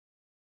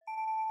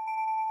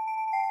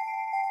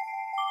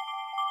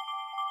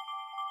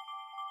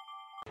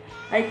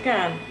I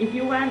can. If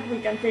you want,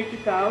 we can take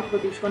it out,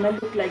 but it's gonna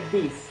look like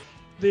this.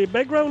 The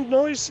background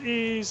noise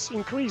is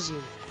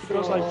increasing. It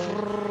goes like,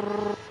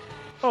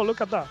 oh,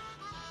 look at that.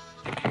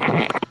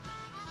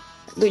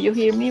 Do you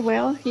hear me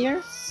well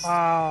here?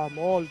 Ah,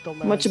 molto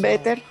meglio. Much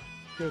better.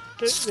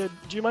 Good.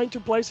 Do you mind to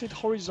place it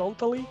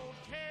horizontally?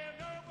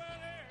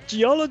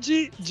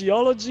 Geology,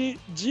 geology,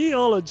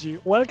 geology.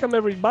 Welcome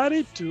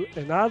everybody to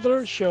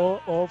another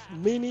show of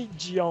Mini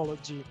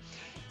Geology.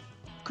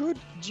 Could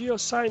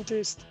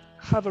geoscientists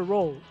have a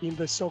role in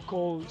the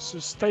so-called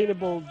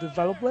sustainable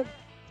development?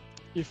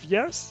 If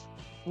yes,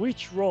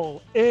 which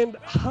role and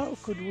how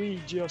could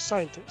we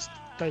geoscientists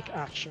take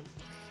action?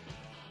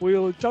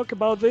 We'll talk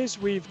about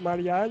this with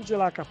Maria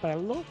Angela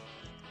Capello.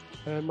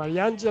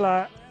 Maria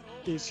Angela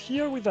is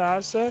here with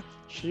us.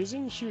 She's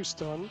in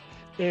Houston,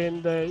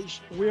 and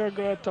we are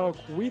going to talk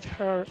with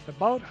her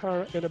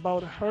and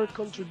about her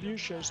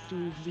contributions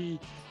to the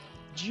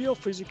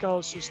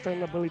Geophysical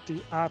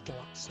Sustainability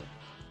Atlas.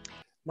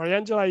 Maria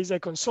Angela is a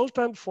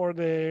consultant for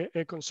the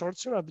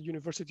consortium at the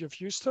University of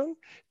Houston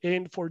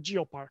and for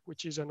Geopark,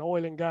 which is an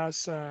oil and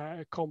gas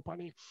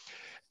company.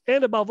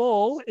 And above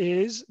all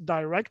is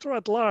director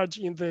at large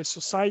in the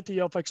Society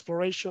of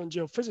Exploration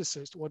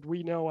Geophysicists, what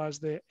we know as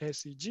the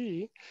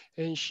SEG.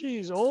 And she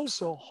is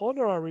also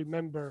honorary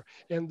member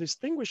and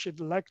distinguished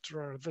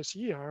lecturer this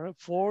year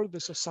for the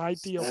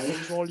Society of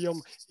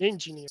Petroleum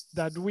Engineers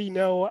that we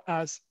know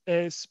as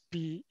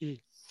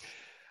SPE.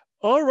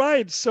 All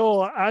right,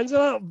 so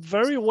Angela,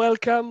 very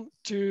welcome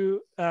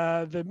to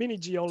the Mini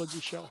Geology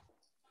Show.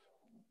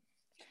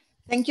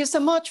 Thank you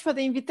so much for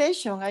the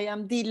invitation. I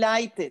am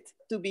delighted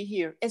to be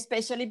here,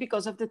 especially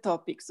because of the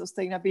topic.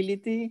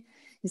 Sustainability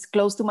is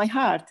close to my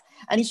heart,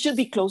 and it should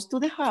be close to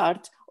the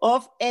heart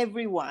of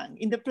everyone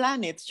in the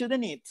planet,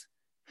 shouldn't it?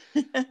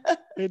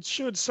 It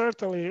should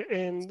certainly,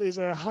 and it's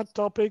a hot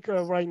topic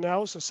right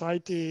now.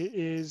 Society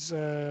is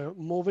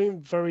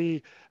moving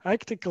very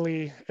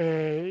actively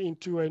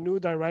into a new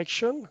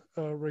direction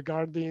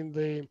regarding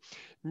the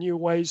new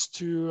ways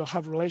to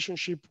have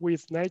relationship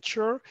with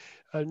nature,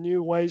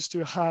 new ways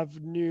to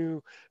have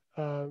new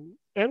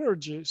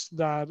energies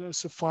that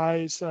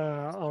suffice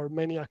our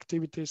many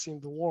activities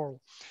in the world.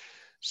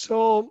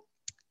 So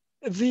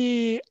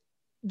the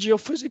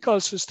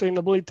Geophysical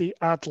Sustainability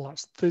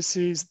Atlas. This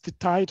is the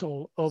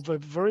title of a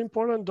very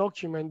important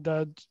document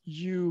that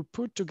you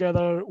put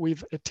together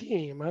with a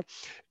team.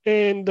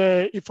 And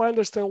if I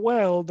understand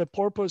well, the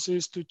purpose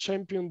is to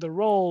champion the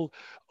role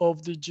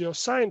of the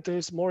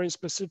geoscientists, more in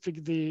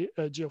specific the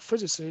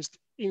geophysicists,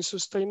 in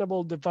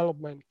sustainable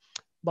development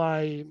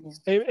by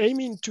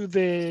aiming to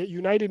the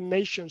United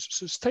Nations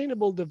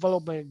Sustainable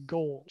Development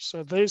Goals.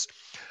 So these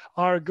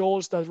are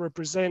goals that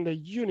represent a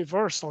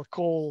universal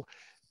call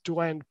to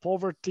end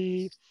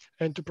poverty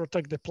and to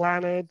protect the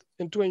planet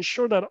and to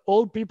ensure that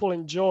all people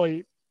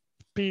enjoy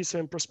peace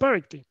and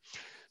prosperity.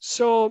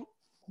 So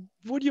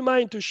would you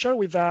mind to share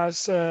with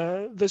us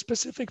the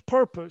specific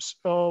purpose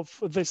of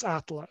this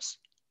atlas?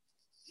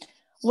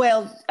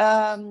 Well,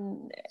 I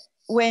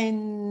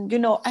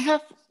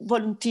have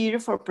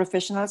volunteered for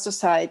professional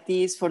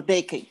societies for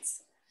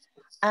decades.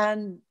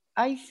 And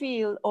I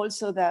feel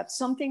also that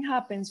something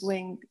happens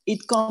when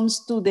it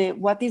comes to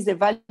what is the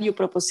value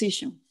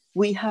proposition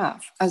we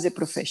have as a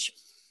profession.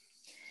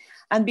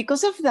 And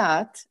because of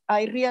that,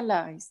 I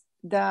realized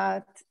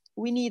that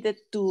we needed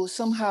to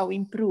somehow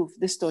improve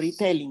the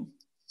storytelling,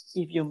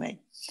 if you may,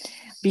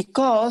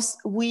 because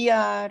we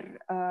are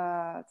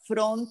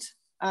frontline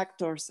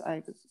actors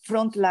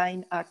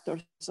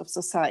of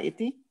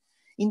society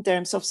in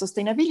terms of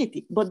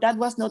sustainability, but that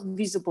was not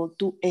visible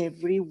to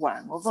every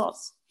one of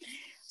us.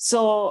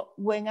 So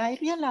when I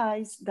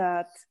realized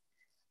that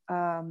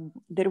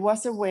there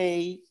was a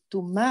way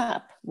to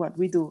map what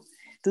we do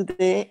to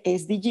the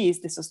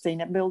SDGs, the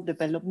Sustainable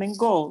Development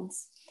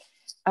Goals,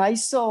 I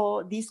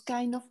saw this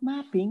kind of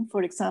mapping,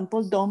 for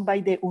example, done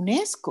by the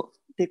UNESCO,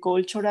 the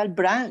cultural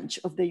branch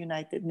of the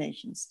United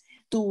Nations,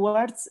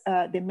 towards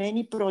the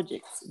many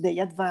projects they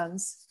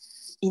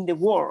advance in the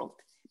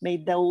world. May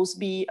those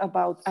be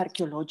about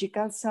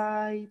archaeological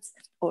sites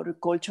or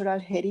cultural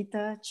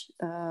heritage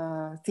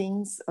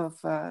things of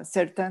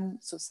certain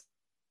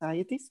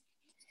societies.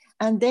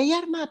 And they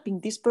are mapping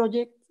this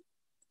project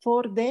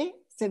for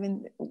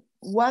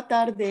what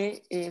are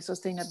the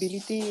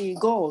sustainability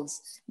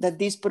goals that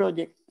this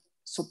project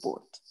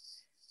support.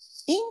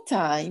 In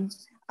time,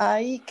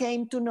 I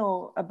came to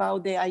know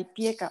about the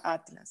IPECA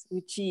Atlas,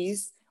 which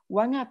is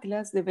one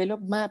atlas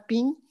developed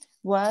mapping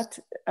what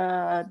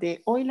the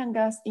oil and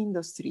gas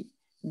industry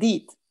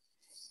did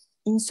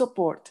in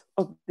support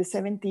of the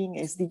 17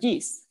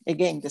 SDGs,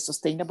 again, the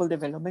Sustainable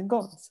Development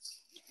Goals.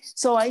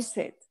 So I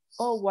said,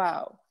 oh,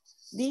 wow,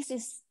 this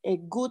is a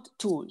good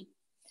tool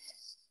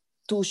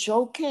to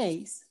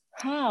showcase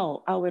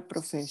how our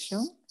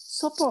profession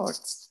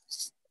supports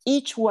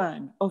each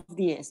one of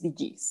the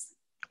SDGs.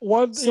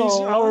 What is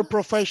our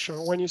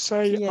profession? When you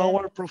say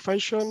our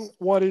profession,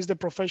 what is the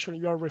profession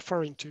you are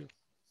referring to?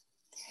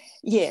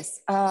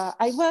 Yes,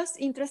 I was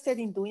interested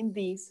in doing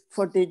this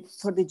for the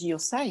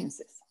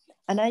geosciences,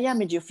 and I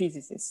am a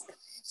geophysicist.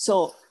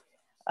 So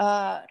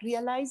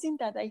realizing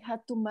that I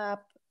had to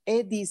map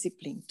a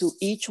discipline to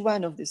each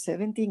one of the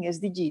 17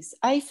 SDGs,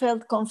 I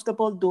felt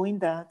comfortable doing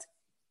that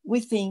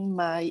within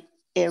my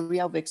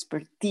area of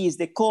expertise,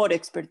 the core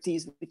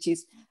expertise, which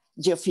is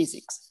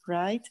geophysics,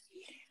 right?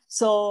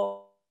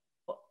 So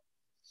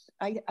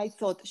I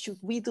thought, should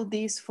we do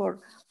this for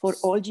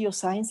all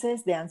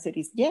geosciences? The answer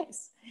is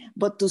yes.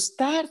 But to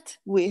start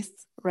with,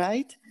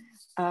 right,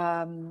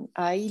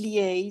 I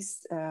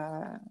liaise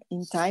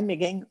in time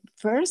again,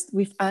 first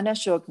with Anna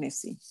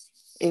Shaughnessy,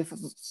 a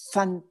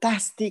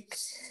fantastic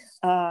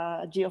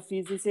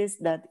geophysicist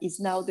that is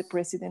now the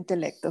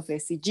president-elect of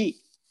SEG,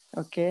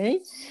 okay?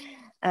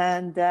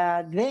 And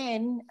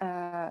then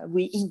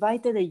we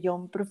invited a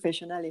young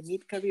professional, a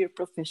mid-career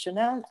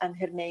professional, and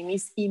her name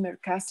is Emer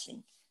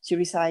Castling. She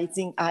resides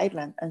in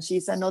Ireland, and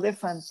she's another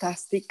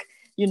fantastic,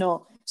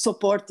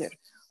 supporter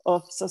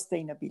of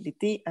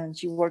sustainability, and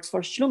she works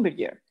for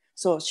Schlumberger.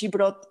 So she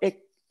brought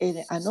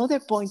another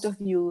point of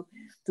view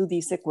to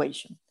this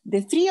equation.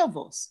 The three of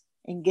us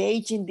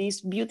engaged in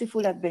this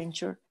beautiful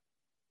adventure,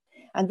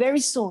 and very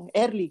soon,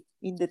 early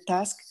in the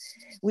task,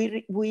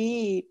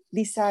 we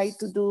decided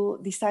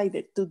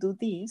to do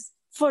this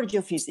for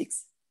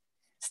geophysics,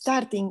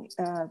 starting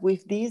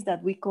with this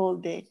that we call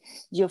the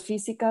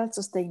Geophysical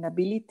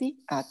Sustainability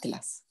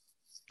Atlas.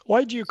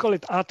 Why do you call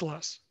it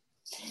Atlas?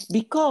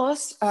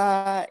 Because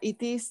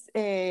it is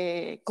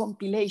a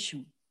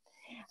compilation.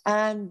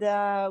 And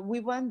we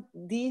want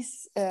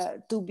this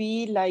to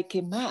be like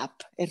a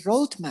map, a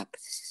roadmap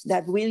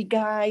that will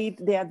guide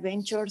the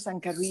adventures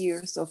and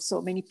careers of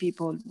so many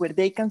people, where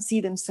they can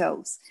see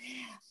themselves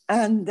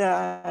and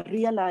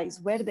realize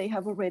where they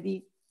have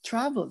already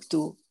traveled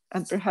to,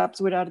 and perhaps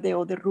where are the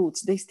other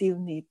routes they still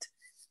need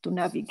to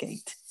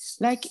navigate.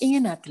 Like in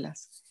an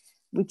atlas,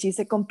 which is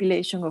a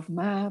compilation of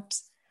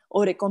maps,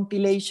 or a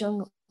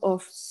compilation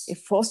of a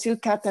fossil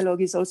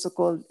catalog is also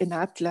called an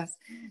atlas.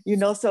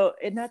 So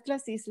an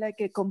atlas is like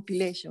a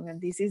compilation,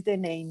 and this is the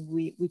name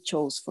we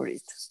chose for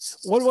it.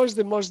 What was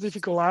the most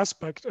difficult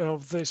aspect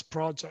of this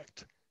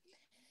project?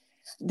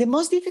 The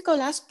most difficult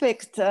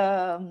aspect,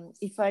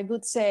 if I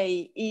would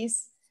say,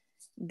 is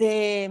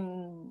the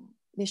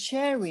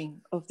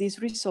sharing of these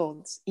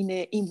results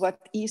in what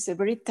is a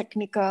very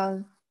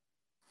technical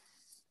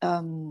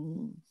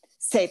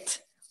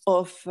set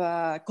of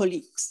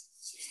colleagues,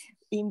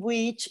 in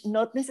which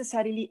not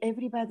necessarily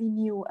everybody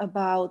knew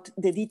about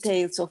the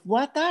details of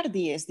what are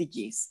the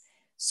SDGs.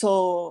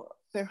 So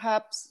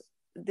perhaps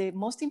the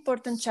most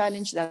important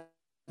challenge that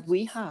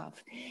we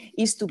have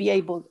is to be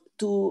able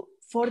to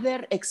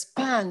further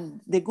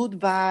expand the good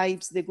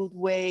vibes, the good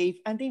wave,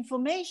 and the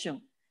information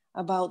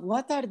about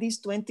what are these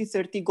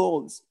 2030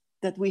 goals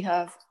that we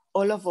have,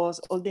 all of us,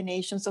 all the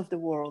nations of the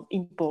world,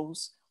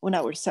 impose on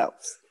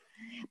ourselves.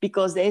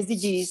 Because the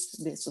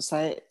SDGs,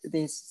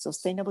 the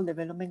Sustainable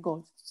Development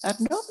Goals, are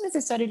not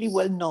necessarily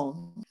well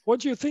known. What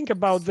do you think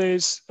about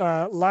this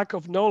lack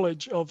of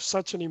knowledge of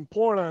such an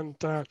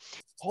important,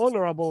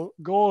 honorable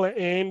goal,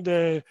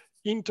 and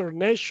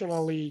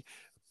internationally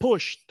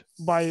pushed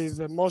by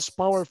the most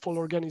powerful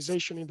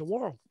organization in the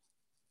world?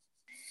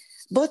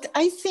 But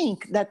I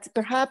think that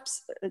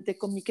perhaps the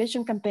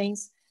communication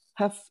campaigns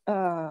have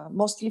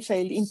mostly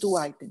failed in two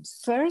items.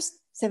 First,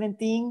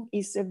 17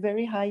 is a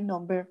very high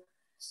number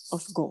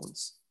of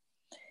goals.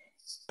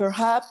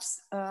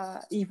 Perhaps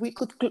if we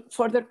could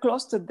further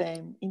cluster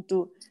them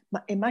into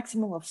a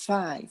maximum of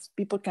 5,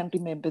 people can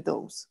remember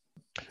those.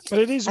 But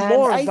it is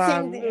more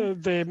than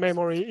the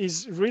memory,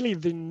 is really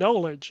the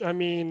knowledge. I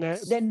mean,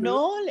 the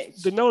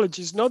knowledge. The knowledge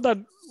is not that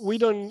we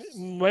don't,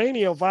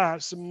 many of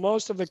us,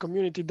 most of the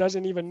community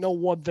doesn't even know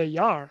what they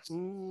are,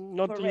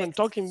 not Correct. Even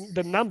talking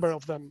the number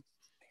of them.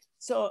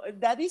 So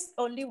that is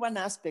only one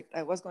aspect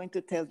I was going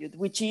to tell you,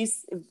 which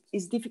is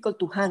difficult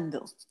to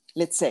handle,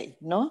 let's say,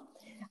 no?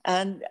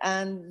 And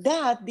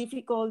that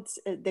difficults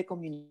the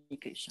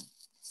communication.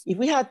 If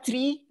we had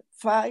 3,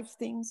 5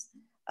 things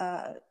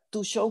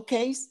to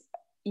showcase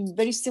in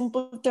very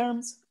simple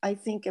terms, I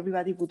think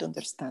everybody would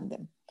understand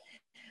them.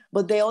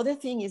 But the other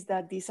thing is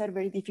that these are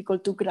very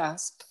difficult to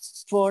grasp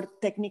for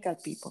technical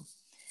people.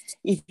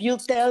 If you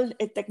tell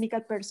a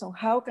technical person,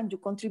 how can you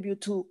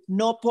contribute to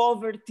no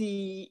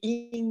poverty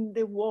in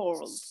the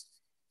world?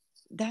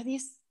 That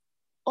is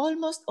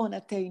almost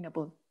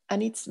unattainable,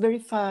 and it's very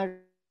far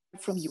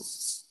from you.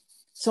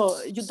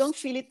 So you don't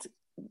feel it,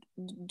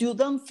 you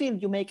don't feel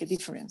you make a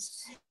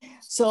difference.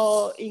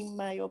 So in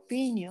my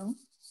opinion,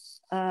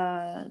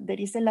 there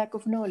is a lack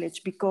of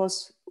knowledge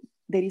because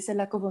there is a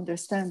lack of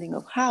understanding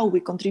of how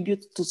we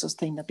contribute to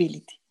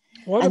sustainability.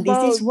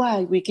 This is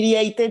why we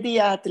created the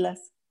Atlas.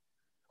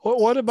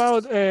 What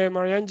about,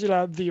 Maria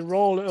Angela, the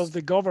role of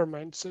the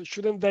government? So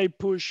shouldn't they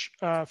push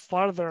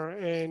further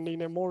and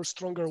in a more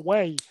stronger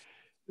way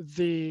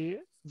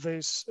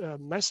these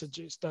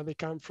messages that they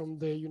come from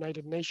the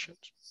United Nations?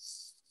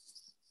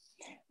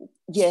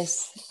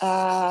 Yes,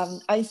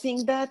 I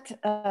think that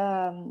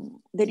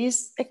there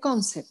is a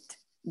concept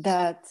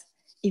that,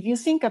 if you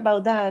think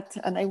about that,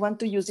 and I want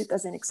to use it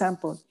as an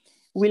example,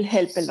 will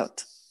help a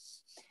lot.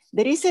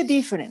 There is a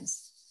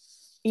difference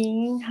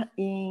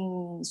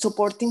in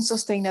supporting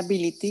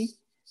sustainability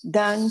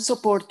than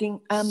supporting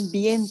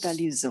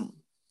ambientalism.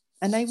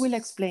 And I will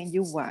explain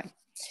you why.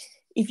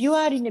 If you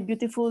are in a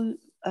beautiful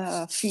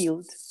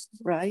field,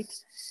 right,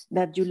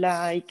 that you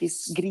like,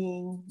 is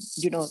green,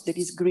 you know, there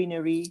is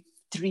greenery,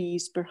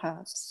 trees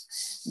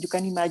perhaps, you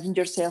can imagine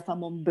yourself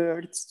among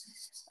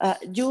birds,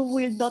 you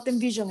will not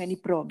envision any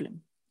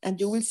problem. And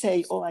you will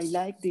say, oh, I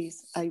like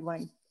this, I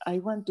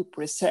want to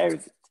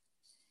preserve it.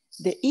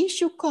 The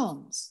issue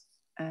comes,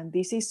 and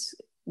this is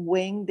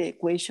when the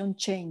equation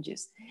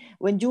changes.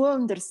 When you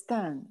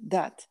understand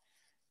that,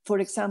 for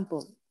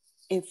example,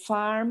 a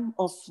farm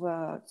of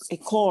a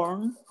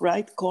corn,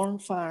 right, corn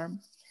farm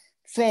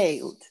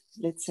failed,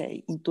 let's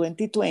say in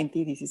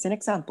 2020, this is an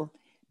example,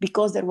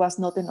 because there was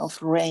not enough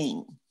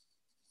rain.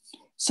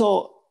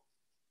 So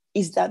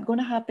is that going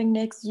to happen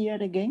next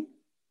year again?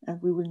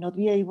 And we will not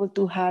be able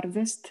to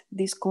harvest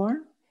this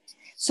corn?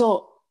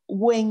 So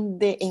when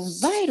the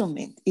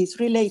environment is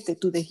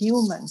related to the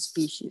human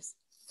species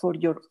for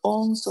your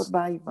own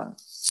survival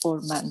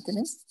or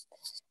maintenance,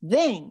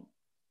 then,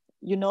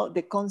 you know,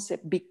 the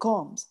concept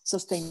becomes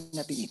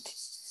sustainability.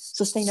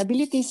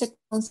 Sustainability is a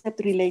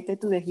concept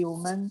related to the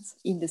humans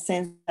in the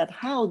sense that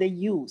how they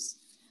use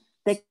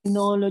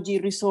technology,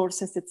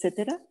 resources,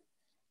 etc.,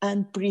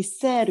 and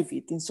preserve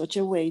it in such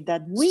a way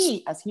that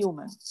we as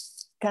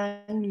humans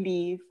can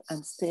live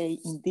and stay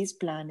in this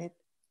planet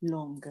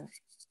longer.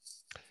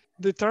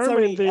 The term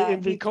Sorry,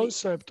 in the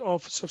concept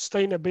of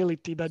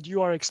sustainability that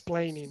you are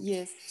explaining,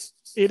 yes,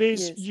 it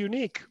is yes.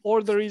 unique,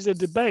 or there is a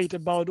debate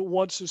about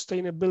what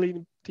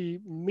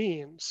sustainability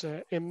means,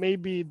 and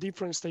maybe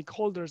different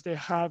stakeholders, they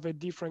have a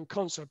different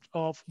concept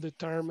of the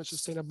term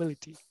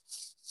sustainability.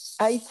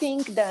 I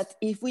think that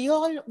if we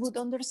all would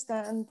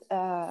understand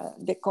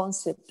the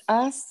concept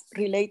as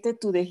related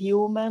to the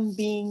human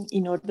being,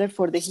 in order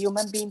for the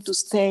human being to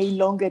stay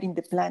longer in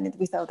the planet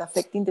without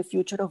affecting the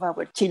future of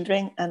our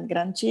children and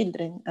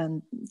grandchildren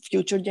and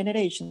future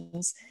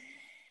generations,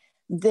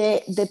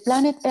 the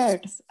planet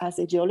Earth, as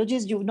a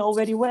geologist, you know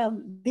very well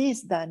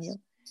this,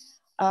 Daniel,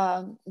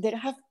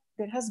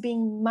 there has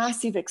been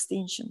massive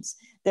extinctions.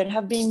 There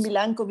have been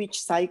Milankovitch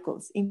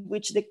cycles in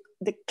which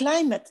the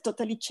climate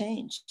totally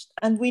changed.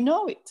 And we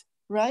know it,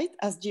 right,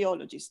 as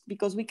geologists,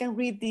 because we can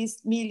read these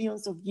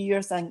millions of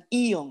years and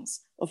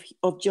eons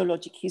of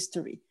geologic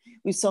history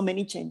with so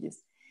many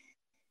changes.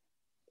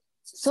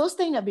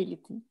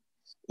 Sustainability,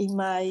 in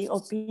my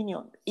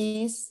opinion,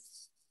 is,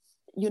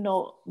 you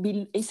know,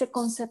 is a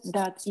concept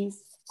that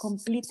is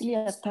completely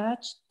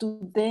attached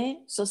to the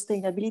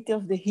sustainability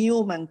of the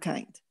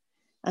humankind.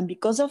 And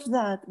because of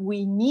that,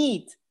 we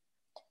need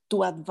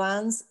to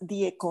advance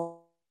the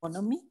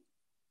economy,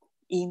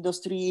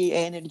 industry,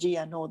 energy,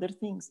 and other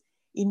things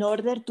in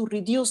order to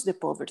reduce the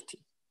poverty,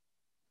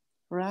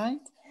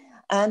 right?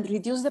 And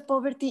reduce the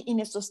poverty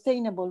in a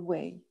sustainable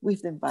way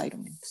with the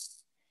environment.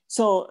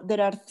 So there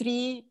are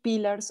three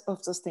pillars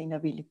of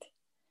sustainability: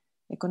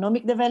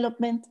 economic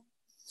development,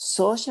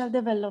 social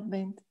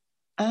development,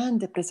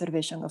 and the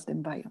preservation of the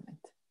environment.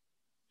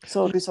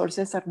 So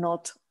resources are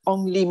not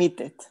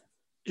unlimited.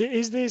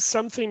 Is this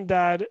something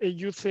that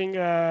you think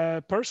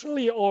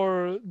personally,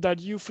 or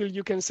that you feel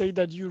you can say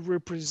that you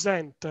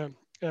represent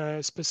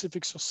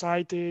specific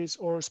societies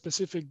or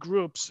specific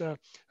groups,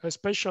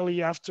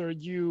 especially after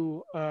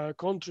you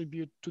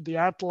contribute to the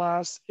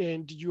Atlas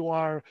and you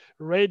are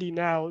ready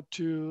now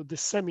to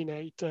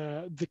disseminate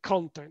the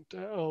content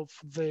of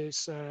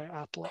this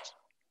Atlas?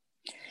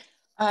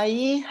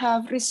 I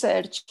have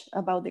researched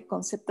about the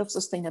concept of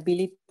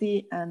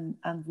sustainability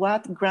and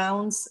what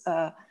grounds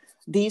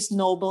these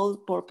noble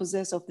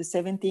purposes of the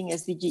 17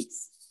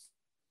 SDGs.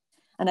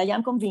 And I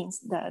am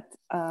convinced that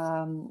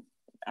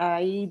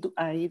I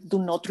do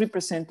not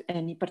represent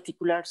any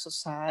particular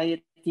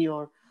society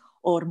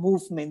or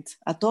movement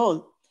at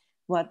all.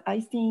 What I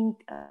think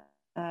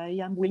I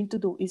am willing to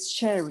do is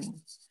sharing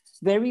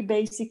very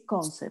basic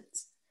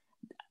concepts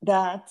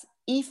that,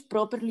 if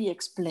properly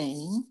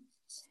explained,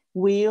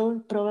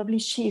 will probably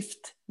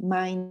shift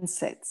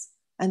mindsets.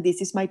 And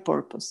this is my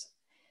purpose.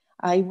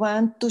 I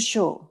want to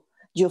show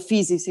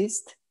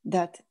geophysicists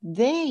that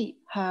they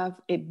have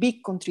a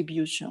big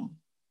contribution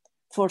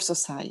for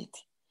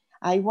society.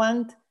 I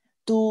want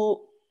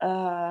to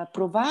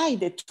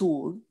provide a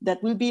tool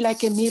that will be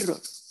like a mirror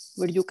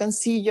where you can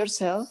see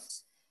yourself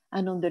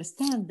and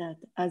understand that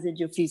as a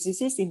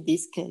geophysicist in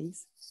this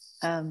case,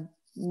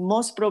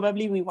 most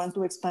probably we want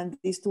to expand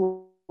this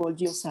to all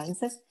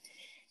geosciences,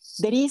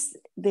 there is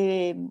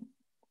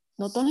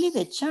not only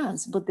the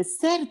chance, but the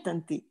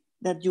certainty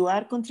that you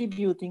are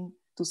contributing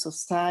to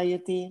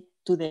society,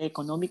 to the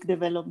economic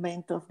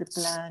development of the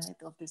planet,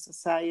 of the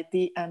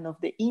society, and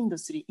of the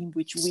industry in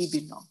which we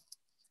belong.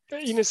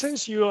 In a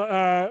sense, you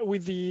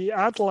with the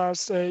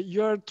Atlas,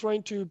 you are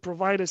trying to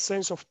provide a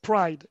sense of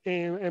pride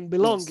and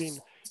belonging.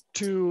 Yes.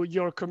 To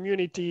your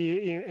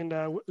community, and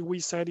we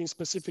said in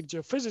specific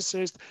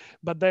geophysicists,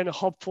 but then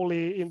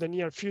hopefully in the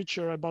near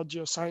future about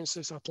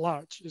geosciences at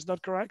large. Is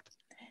that correct?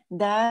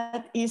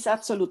 That is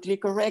absolutely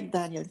correct,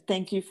 Daniel.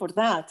 Thank you for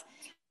that.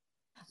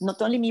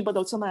 not only me, but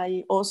also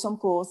my awesome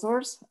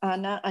co-authors,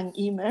 Anna and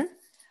Imer,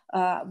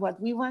 what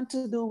we want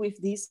to do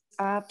with this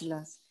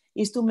atlas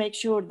is to make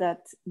sure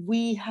that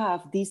we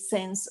have this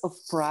sense of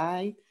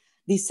pride,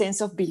 this sense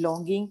of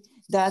belonging,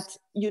 that,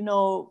 you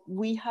know,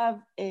 we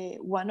have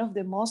one of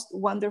the most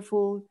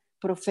wonderful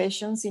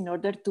professions in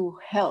order to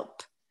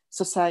help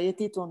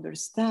society to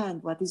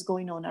understand what is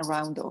going on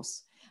around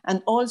us,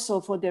 and also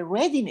for the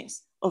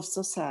readiness of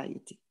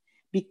society,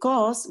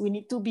 because we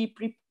need to be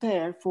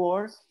prepared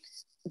for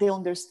the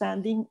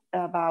understanding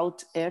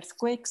about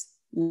earthquakes,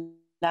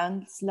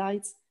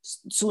 landslides,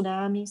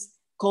 tsunamis,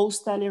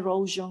 coastal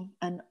erosion,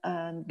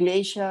 and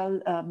glacial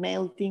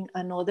melting,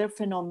 and other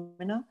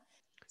phenomena.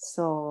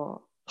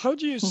 So, how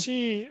do you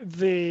see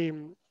the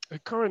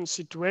current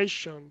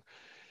situation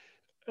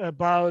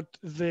about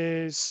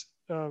this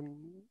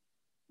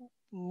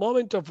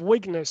moment of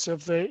weakness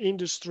of the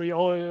industry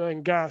oil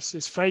and gas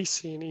is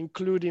facing,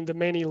 including the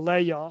many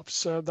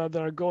layoffs that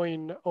are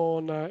going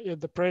on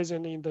at the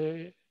present,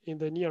 in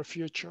the near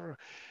future,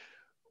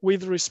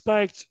 with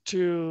respect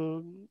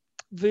to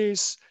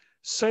this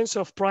sense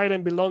of pride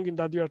and belonging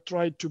that you are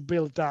trying to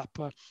build up?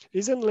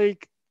 Isn't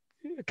like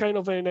kind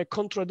of in a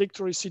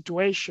contradictory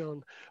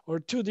situation,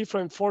 or two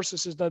different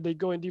forces that they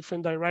go in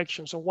different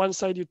directions? On one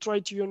side you try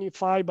to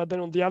unify, but then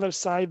on the other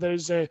side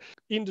there's a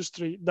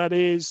industry that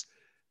is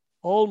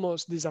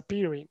almost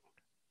disappearing.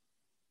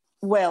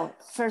 well,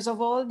 first of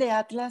all, the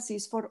atlas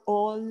is for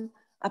all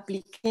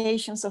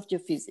applications of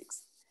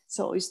geophysics.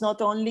 So it's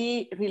not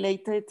only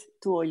related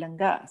to oil and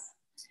gas.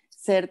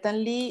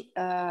 Certainly,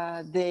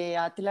 the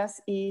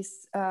atlas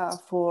is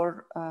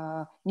for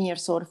near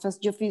surface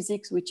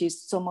geophysics, which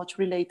is so much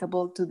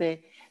relatable to the,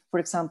 for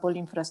example,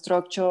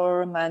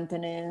 infrastructure,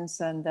 maintenance,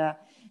 and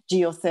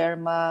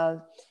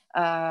geothermal.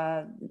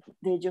 The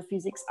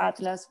Geophysics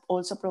Atlas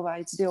also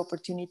provides the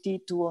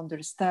opportunity to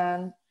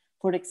understand,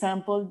 for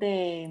example,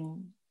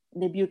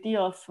 the beauty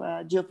of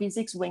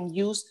geophysics when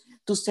used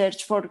to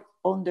search for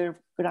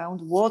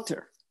underground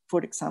water,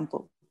 for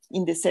example,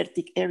 in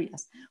desertic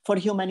areas, for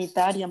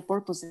humanitarian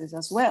purposes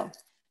as well,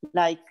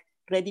 like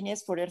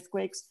readiness for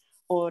earthquakes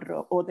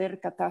or other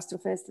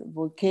catastrophes,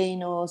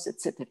 volcanoes,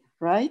 etc.,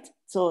 right?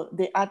 So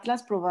the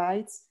Atlas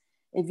provides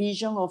a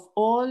vision of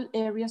all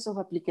areas of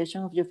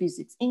application of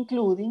geophysics,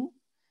 including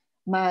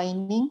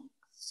mining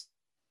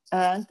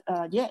and,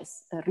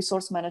 yes,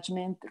 resource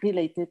management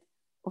related,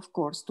 of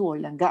course, to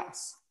oil and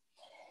gas.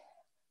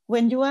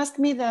 When you ask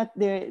me that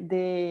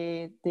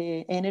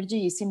the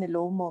energy is in a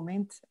low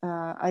moment,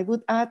 I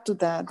would add to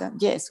that,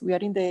 yes, we are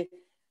in the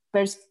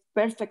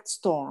perfect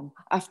storm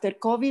after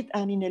COVID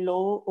and in a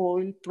low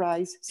oil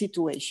price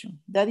situation.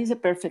 That is a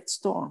perfect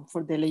storm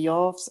for the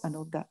layoffs and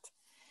all that.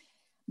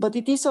 But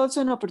it is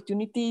also an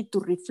opportunity to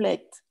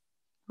reflect,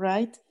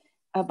 right,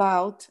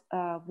 about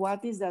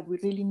what is that we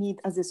really need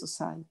as a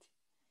society.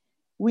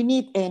 We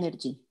need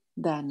energy,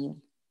 Daniel,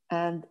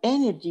 and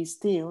energy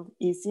still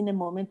is in a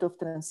moment of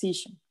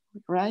transition,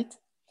 right?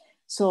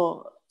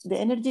 So the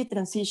energy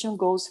transition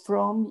goes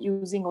from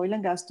using oil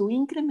and gas to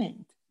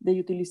increment the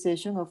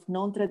utilization of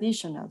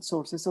non-traditional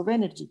sources of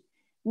energy,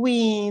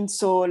 wind,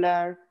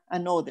 solar,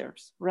 and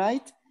others,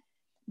 right?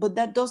 But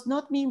that does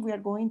not mean we are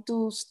going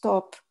to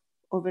stop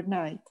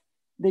overnight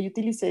the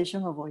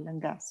utilization of oil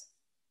and gas.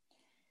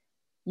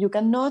 You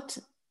cannot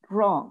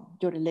run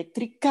your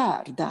electric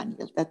car,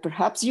 Daniel, that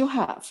perhaps you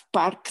have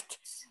parked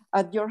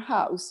at your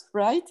house,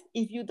 right?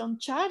 If you don't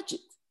charge it.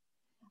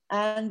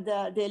 And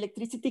the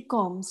electricity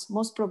comes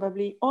most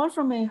probably or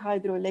from a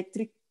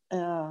hydroelectric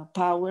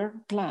power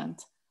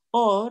plant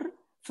or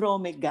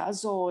from a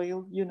gas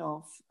oil, you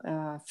know,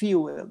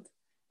 fueled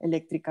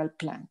electrical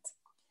plant.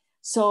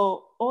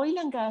 So oil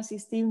and gas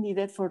is still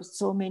needed for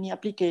so many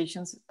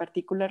applications,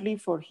 particularly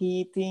for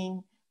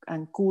heating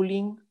and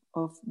cooling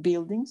of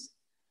buildings,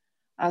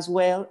 as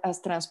well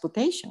as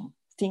transportation.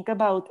 Think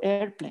about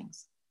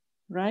airplanes,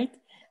 right?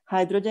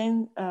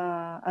 Hydrogen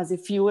as a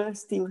fuel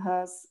still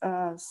has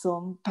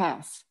some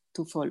path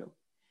to follow.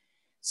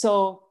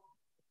 So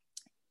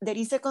there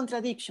is a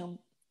contradiction,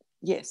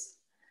 yes,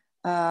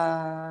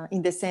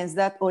 in the sense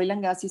that oil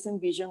and gas is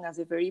envisioned as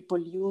a very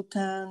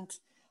pollutant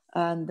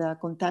and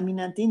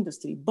contaminant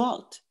industry,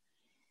 but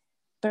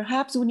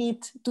perhaps we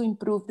need to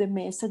improve the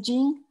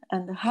messaging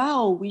and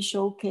how we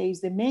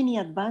showcase the many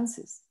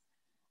advances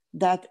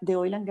that the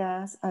oil and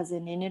gas as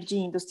an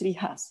energy industry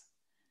has,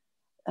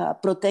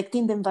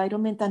 protecting the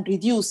environment and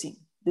reducing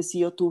the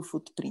CO2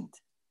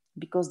 footprint.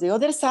 Because the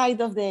other side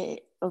of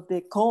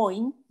the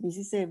coin, this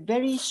is a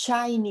very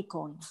shiny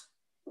coin.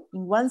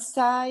 In one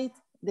side,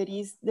 there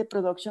is the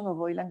production of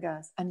oil and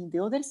gas, and in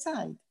the other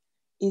side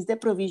is the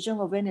provision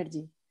of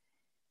energy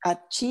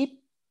at cheap,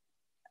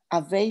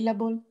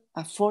 available,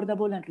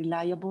 affordable, and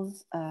reliable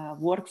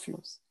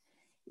workflows,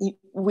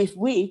 with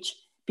which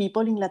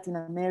people in Latin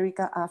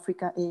America,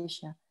 Africa,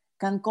 Asia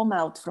can come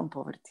out from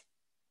poverty.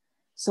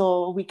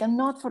 So we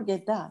cannot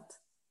forget that.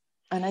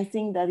 And I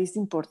think that is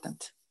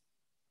important.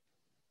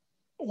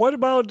 What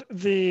about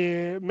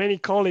the many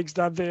colleagues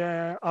that they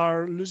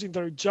are losing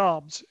their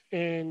jobs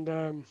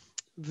and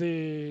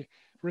the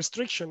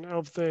restriction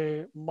of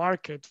the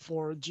market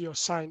for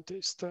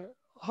geoscientists.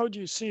 How do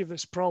you see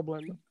this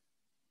problem?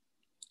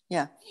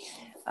 Yeah,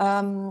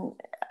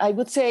 I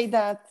would say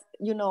that,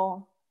 you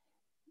know,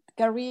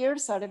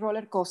 careers are a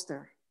roller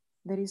coaster.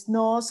 There is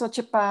no such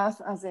a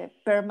path as a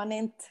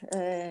permanent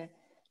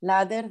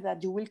ladder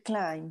that you will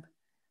climb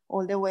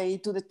all the way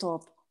to the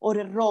top, or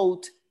a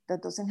road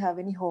that doesn't have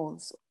any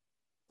holes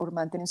or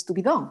maintenance to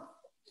be done.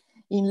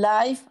 In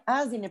life,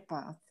 as in a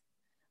path,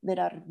 there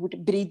are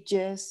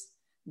bridges,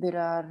 there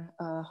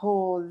are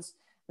holes,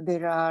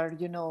 there are,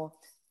 you know,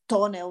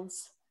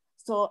 tunnels.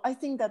 So I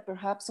think that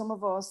perhaps some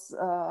of us,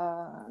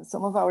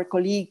 some of our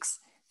colleagues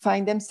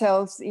find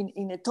themselves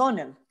in a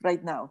tunnel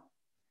right now.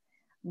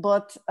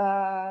 But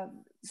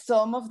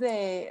some of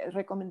the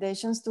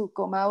recommendations to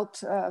come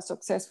out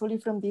successfully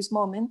from this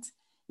moment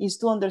is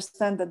to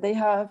understand that they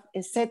have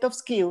a set of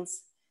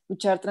skills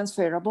which are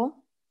transferable,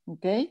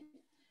 okay,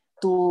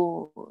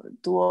 to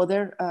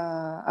other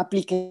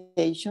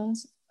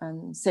applications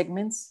and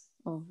segments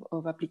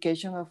of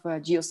application of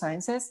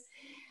geosciences.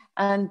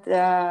 And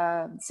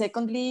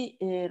secondly,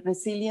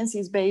 resilience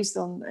is based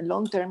on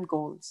long-term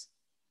goals.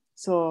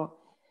 So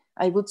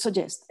I would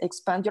suggest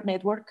expand your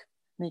network,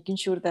 making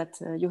sure that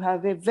you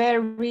have a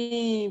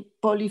very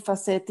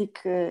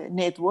polyphacetic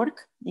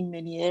network in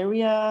many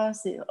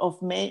areas of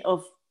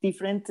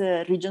different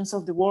regions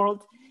of the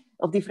world,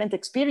 of different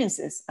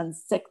experiences and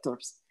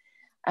sectors.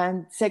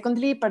 And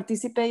secondly,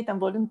 participate and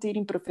volunteer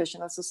in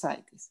professional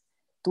societies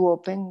to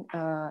open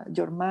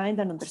your mind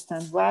and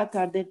understand what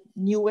are the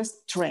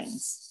newest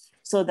trends,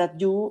 so that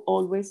you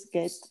always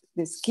get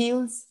the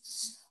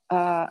skills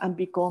and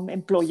become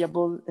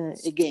employable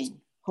again,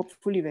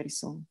 hopefully very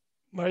soon.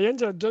 Maria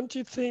Angela, don't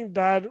you think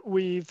that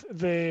with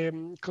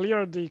the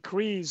clear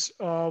decrease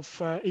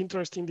of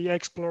interest in the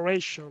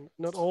exploration,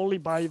 not only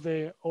by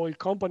the oil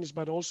companies,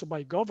 but also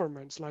by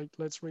governments, like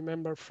let's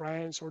remember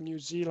France or New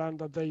Zealand,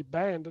 that they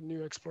banned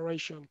new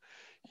exploration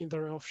in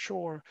their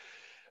offshore,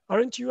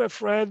 aren't you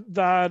afraid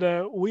that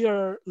we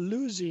are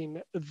losing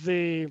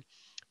the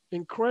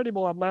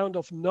incredible amount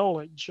of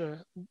knowledge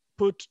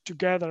put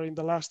together in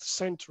the last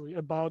century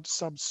about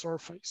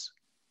subsurface?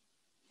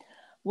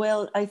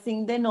 Well, I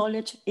think the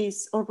knowledge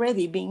is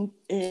already being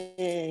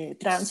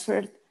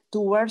transferred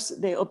towards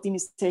the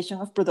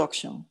optimization of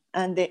production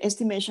and the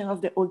estimation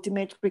of the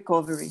ultimate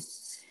recovery.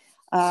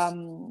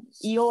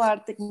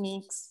 EOR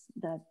techniques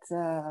that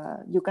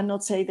you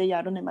cannot say they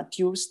are on a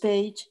mature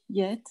stage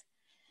yet.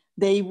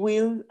 They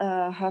will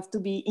have to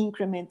be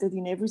incremented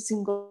in every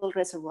single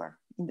reservoir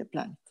in the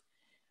planet.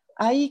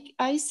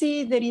 I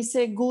see there is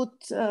a good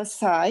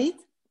side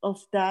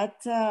of that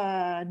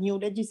new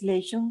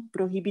legislation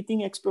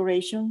prohibiting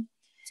exploration,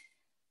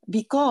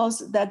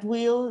 because that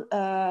will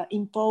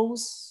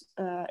impose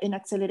an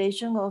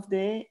acceleration of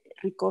the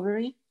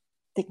recovery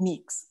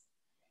techniques.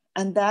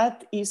 And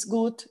that is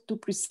good to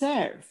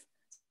preserve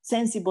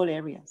sensible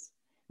areas.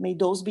 May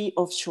those be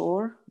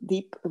offshore,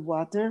 deep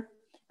water,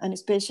 and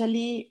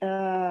especially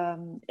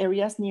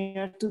areas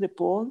near to the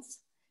poles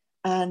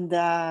and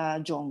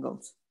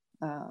jungles.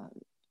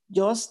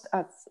 Just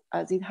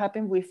as it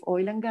happened with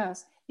oil and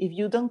gas, if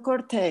you don't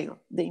curtail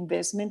the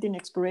investment in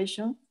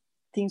exploration,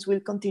 things will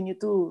continue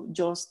to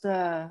just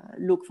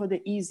look for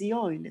the easy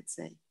oil, let's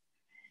say.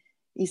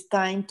 It's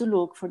time to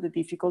look for the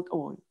difficult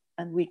oil,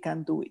 and we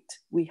can do it.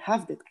 We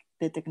have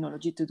the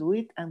technology to do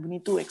it, and we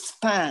need to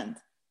expand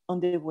on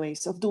the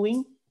ways of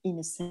doing in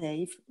a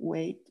safe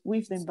way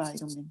with the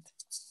environment.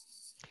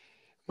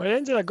 Maria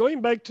Angela,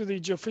 going back to the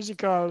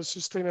Geophysical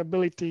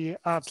Sustainability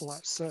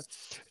Atlas,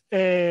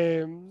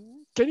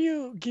 can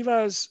you give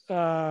us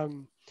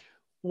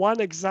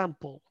one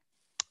example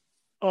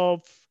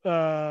of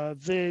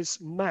these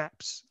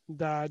maps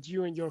that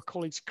you and your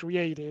colleagues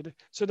created,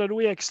 so that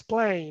we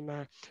explain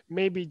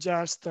maybe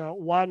just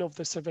one of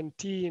the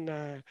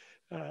 17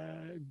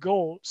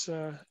 goals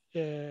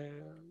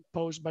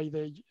posed by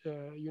the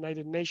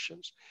United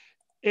Nations,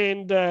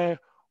 and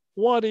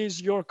what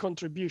is your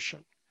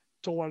contribution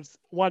towards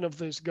one of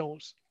these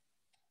goals?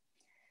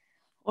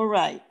 All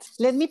right,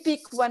 let me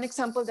pick one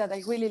example that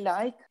I really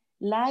like: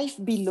 life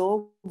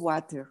below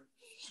water.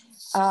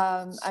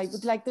 I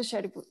would like to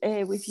share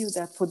with you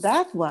that for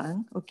that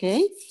one,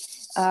 okay,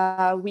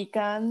 we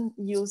can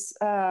use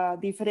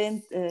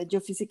different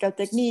geophysical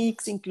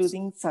techniques,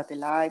 including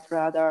satellite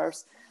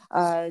radars,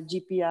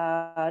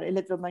 GPR,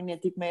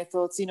 electromagnetic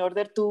methods, in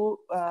order to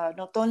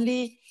not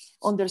only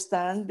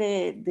understand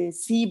the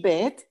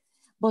seabed,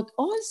 but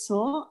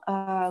also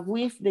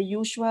with the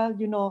usual,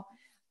 you know,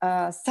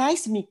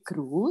 seismic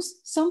crews.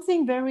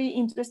 Something very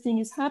interesting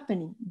is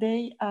happening.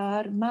 They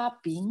are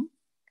mapping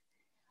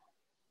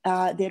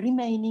the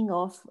remaining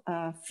of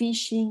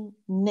fishing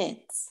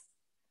nets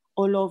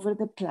all over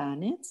the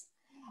planet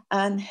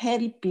and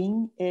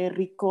helping a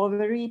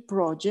recovery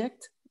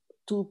project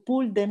to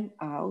pull them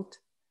out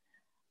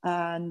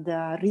and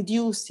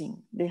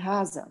reducing the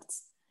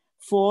hazards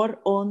for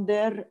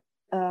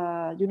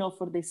you know,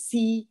 for the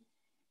sea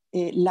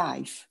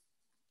life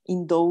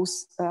in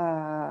those,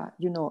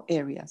 you know,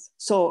 areas.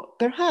 So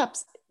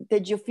perhaps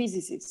the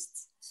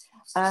geophysicists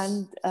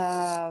and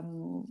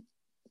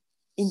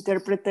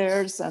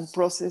interpreters and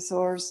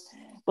processors,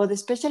 but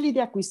especially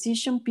the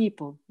acquisition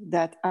people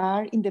that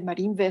are in the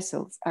marine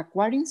vessels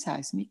acquiring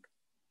seismic,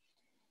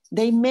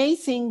 they may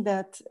think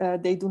that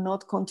they do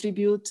not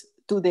contribute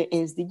to the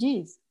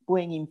SDGs,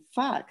 when in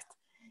fact,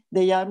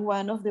 they are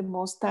one of the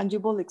most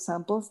tangible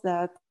examples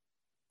that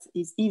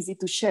is easy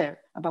to share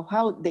about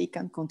how they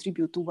can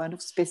contribute to one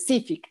of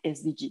specific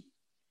SDG.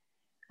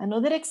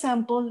 Another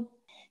example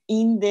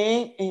in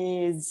the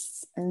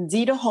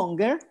zero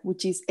hunger,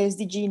 which is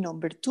SDG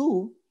number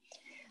 2,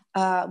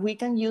 we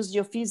can use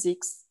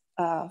geophysics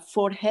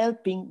for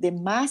helping the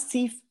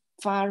massive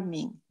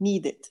farming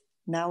needed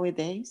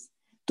nowadays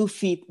to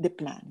feed the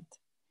planet.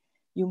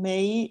 You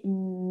may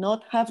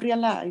not have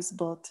realized,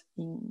 but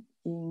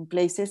in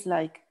places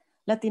like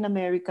Latin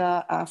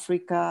America,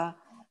 Africa,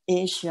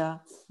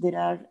 Asia, there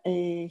are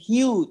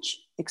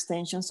huge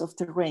extensions of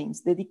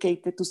terrains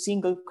dedicated to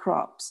single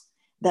crops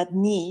that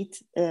need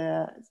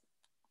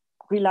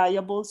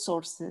reliable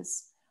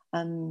sources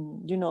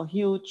and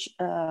huge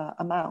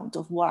amount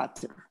of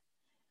water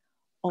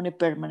on a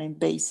permanent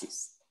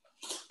basis.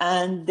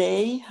 And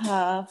they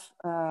have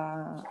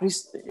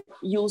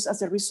used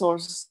as a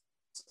resource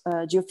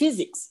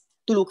geophysics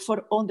to look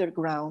for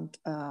underground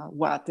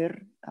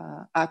water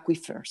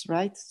aquifers,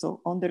 right?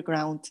 So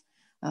underground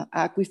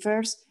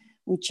aquifers,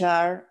 which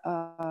are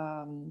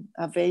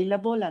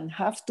available and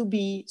have to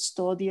be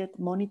studied,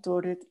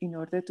 monitored in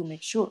order to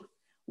make sure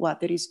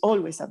water is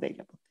always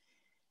available.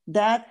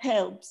 That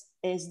helps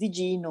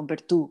SDG number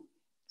 2,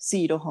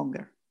 zero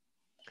hunger.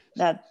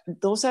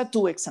 Those are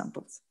 2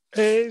 examples.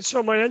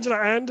 So Maria Angela,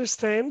 I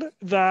understand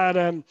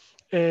that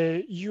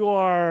you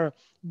are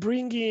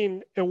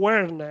bringing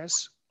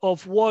awareness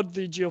of what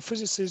the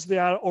geophysicists they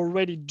are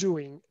already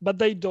doing, but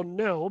they don't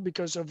know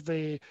because of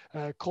the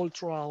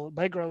cultural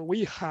background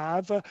we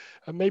have,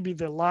 maybe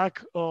the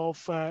lack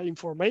of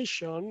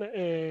information,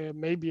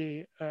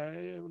 maybe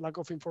lack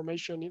of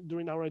information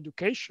during our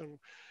education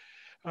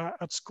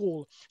at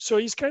school. So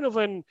it's kind of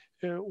an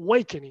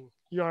awakening.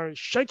 You are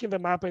shaking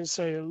them up and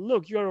say,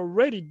 look, you're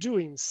already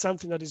doing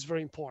something that is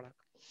very important.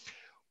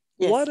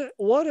 Yes.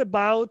 What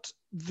about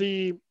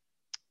the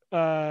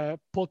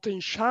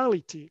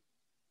potentiality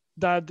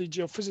that the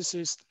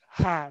geophysicists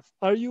have?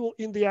 Are you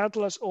in the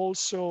Atlas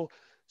also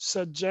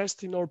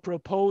suggesting or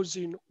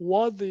proposing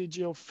what the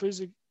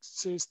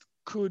geophysicists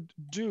could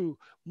do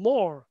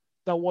more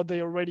than what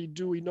they already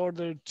do in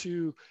order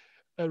to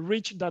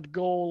reach that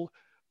goal,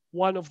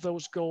 one of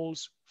those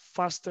goals,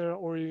 faster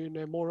or in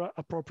a more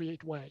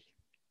appropriate way?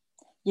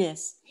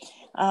 Yes.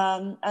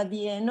 At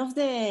the end of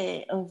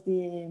the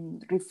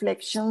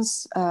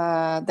reflections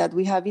that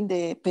we have in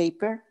the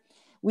paper,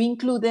 we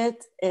included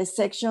a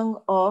section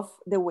of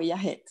the way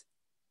ahead.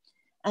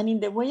 And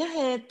in the way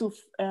ahead,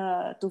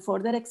 to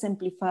further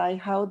exemplify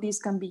how this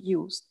can be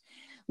used,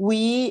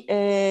 we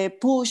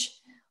push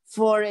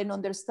for an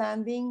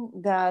understanding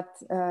that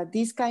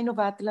this kind of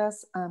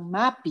atlas and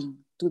mapping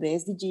to the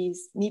SDGs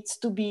needs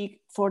to be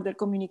further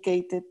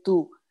communicated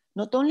to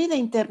not only the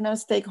internal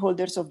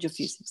stakeholders of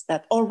geophysics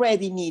that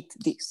already need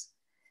this,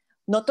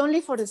 not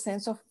only for the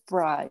sense of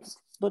pride,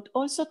 but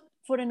also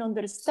for an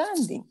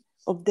understanding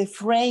of the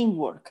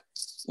framework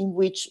in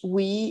which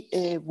we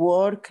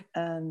work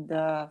and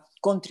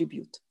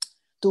contribute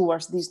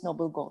towards these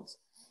noble goals.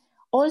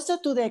 Also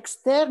to the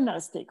external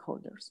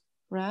stakeholders,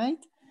 right?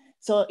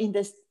 So in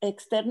the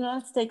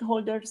external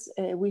stakeholders,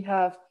 we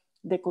have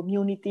the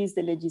communities,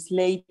 the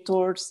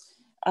legislators,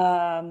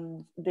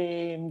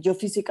 the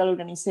geophysical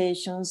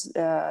organizations,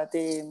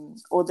 the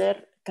other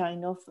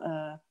kind of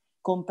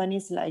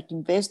companies like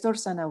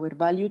investors and our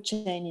value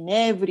chain in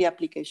every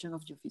application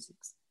of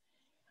geophysics.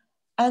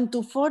 And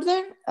to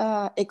further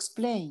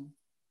explain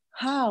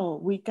how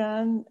we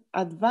can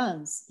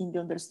advance in the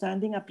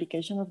understanding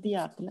application of the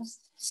Atlas,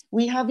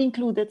 we have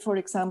included, for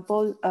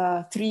example,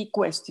 3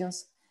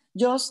 questions,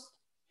 just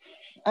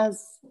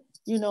as,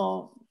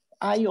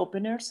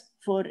 eye-openers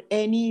for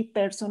any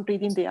person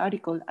reading the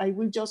article. I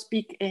will just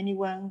pick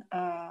anyone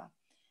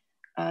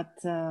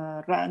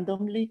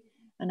randomly,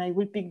 and I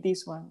will pick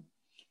this one.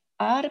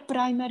 Are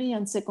primary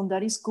and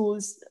secondary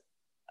schools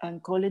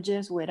and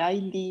colleges where I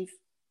live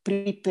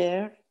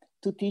prepared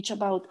to teach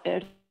about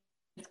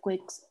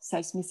earthquakes,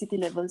 seismicity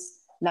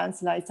levels,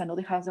 landslides, and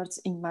other hazards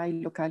in my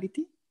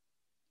locality?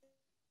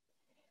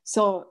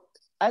 So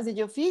as a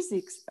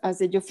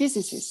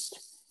geophysicist,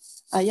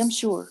 I am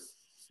sure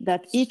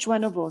that each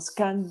one of us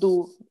can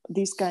do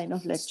these kind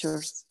of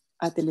lectures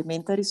at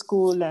elementary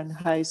school and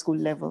high school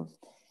level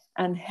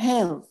and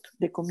help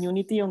the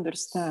community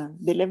understand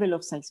the level of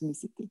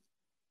seismicity.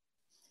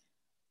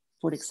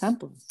 For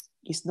example,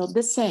 it's not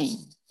the same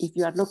if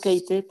you are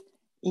located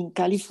in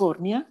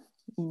California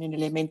in an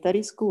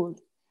elementary school,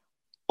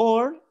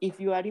 or if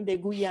you are in the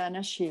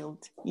Guyana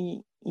Shield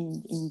in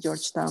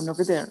Georgetown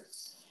over there,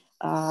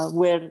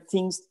 where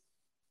things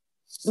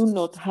do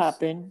not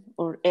happen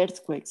or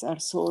earthquakes are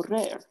so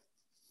rare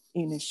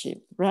in a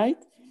shield, right?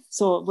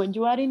 So when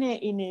you are in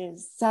a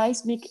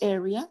seismic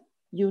area,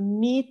 you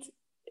need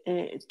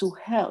to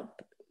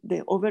help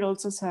the overall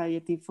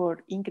society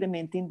for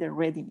incrementing their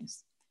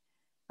readiness.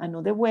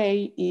 Another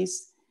way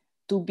is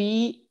to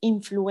be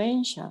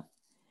influential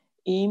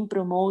in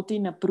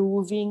promoting,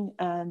 approving,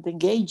 and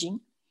engaging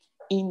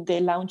in the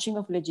launching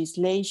of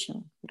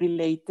legislation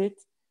related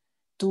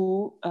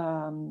to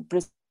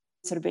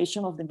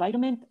preservation of the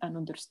environment and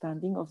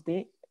understanding of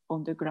the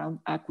underground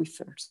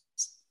aquifers.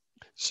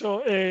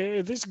 So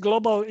this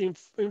global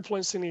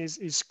influencing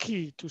is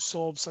key to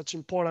solve such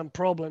important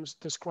problems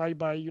described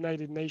by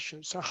United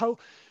Nations. So how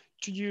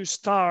do you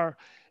start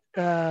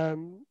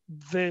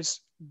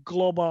this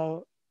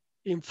global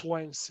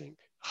influencing?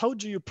 How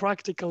do you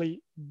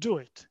practically do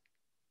it?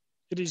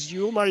 It is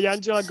you, Maria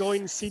Angela,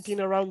 going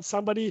sitting around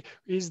somebody?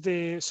 Is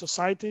the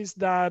societies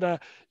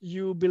that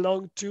you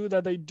belong to,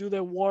 that they do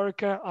the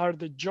work? Are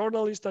the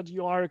journalists that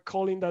you are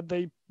calling that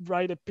they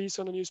write a piece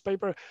on a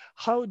newspaper?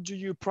 How do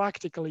you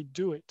practically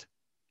do it?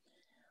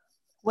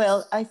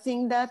 Well, I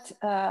think that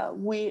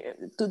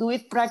to do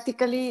it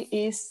practically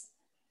is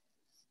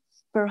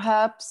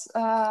perhaps,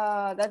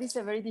 that is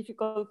a very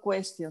difficult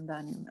question,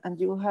 Daniel. And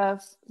you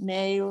have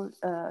nailed,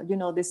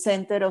 the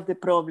center of the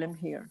problem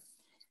here,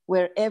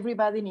 where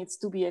everybody needs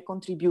to be a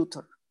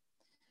contributor.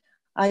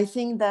 I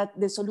think that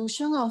the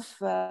solution of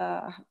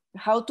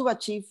how to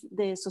achieve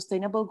the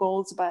sustainable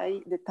goals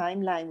by the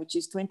timeline, which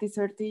is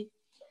 2030,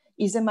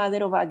 is a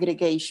matter of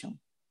aggregation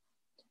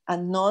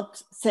and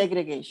not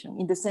segregation,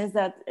 in the sense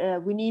that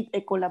we need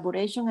a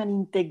collaboration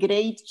and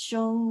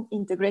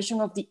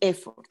integration of the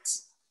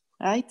efforts,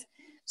 right?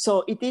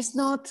 So it is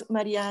not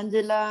Maria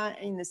Angela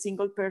in a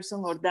single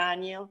person or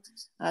Daniel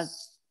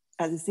as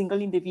a single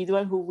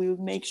individual who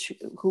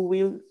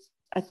will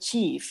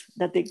achieve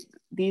that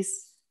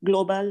these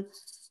global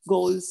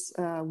goals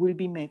will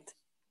be met.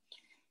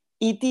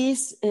 It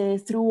is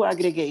through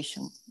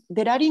aggregation.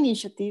 There are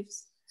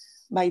initiatives,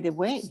 by the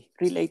way,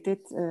 related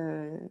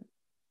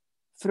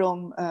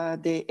from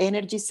the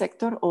energy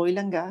sector, oil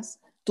and gas,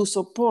 to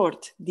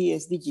support the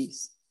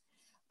SDGs.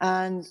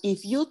 And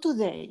if you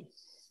today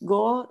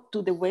go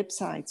to the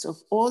websites of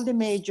all the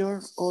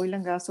major oil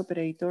and gas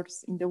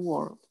operators in the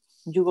world,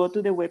 you go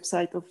to the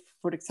website of,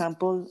 for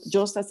example,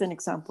 just as an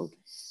example,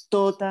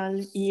 Total,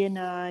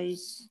 Eni,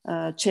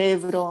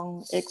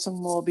 Chevron,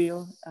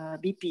 ExxonMobil,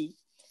 BP,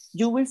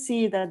 you will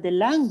see that the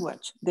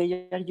language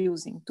they are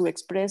using to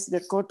express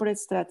their corporate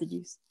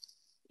strategies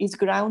is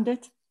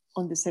grounded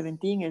on the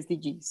 17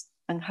 SDGs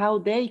and how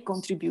they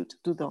contribute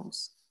to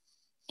those.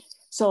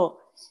 So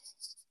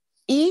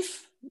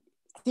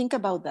think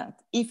about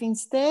that. If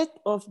instead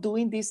of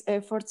doing these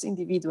efforts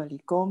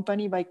individually,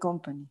 company by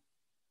company,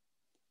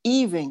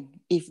 even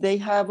if they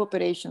have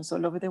operations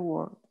all over the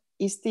world,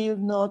 it's still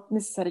not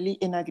necessarily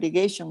an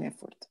aggregation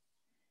effort.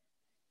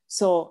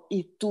 So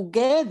if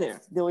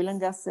together the oil and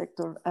gas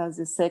sector as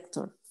a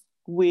sector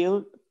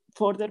will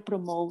further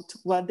promote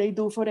what they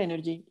do for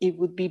energy, it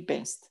would be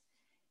best.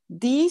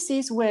 This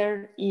is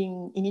where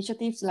in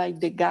initiatives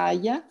like the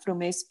Gaia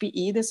from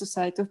SPE, the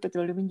Society of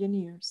Petroleum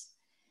Engineers,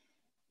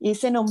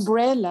 is an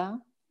umbrella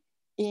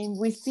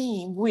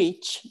within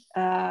which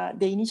the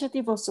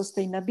initiative of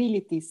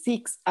sustainability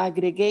seeks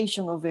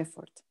aggregation of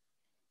effort,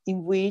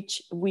 in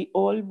which we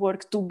all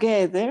work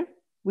together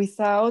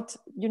without,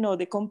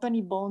 the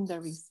company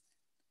boundaries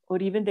or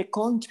even the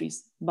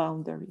country's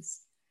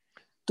boundaries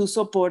to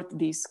support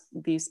these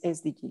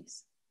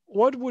SDGs.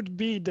 What would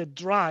be the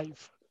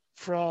drive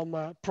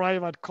from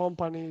private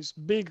companies,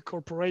 big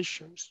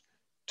corporations,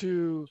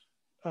 to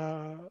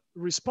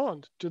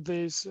respond to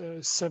these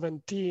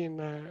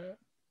 17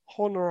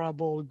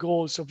 honorable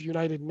goals of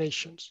United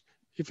Nations,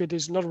 if it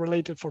is not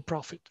related for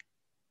profit?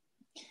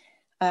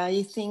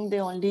 I think the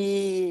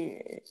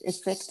only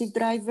effective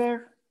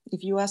driver,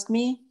 if you ask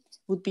me,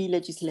 would be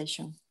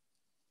legislation.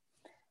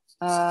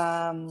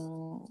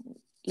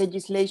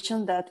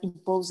 Legislation that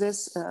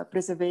imposes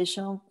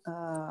preservation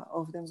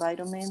of the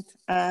environment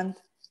and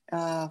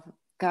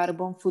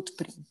carbon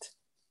footprint.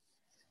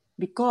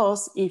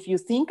 Because if you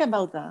think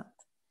about that,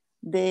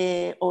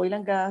 the oil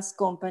and gas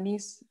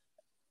companies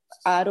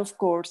are, of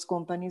course,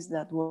 companies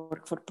that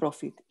work for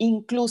profit,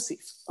 inclusive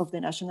of the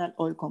national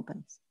oil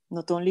companies.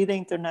 Not only the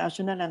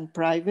international and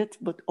private,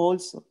 but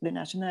also the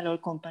national oil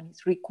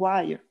companies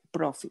require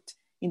profit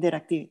in their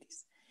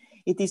activities.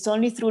 It is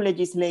only through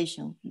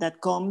legislation that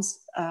comes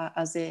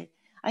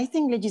I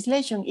think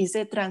legislation is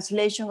a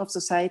translation of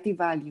society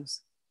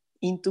values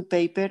into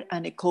paper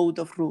and a code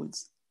of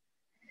rules.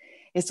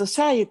 A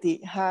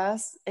society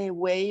has a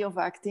way of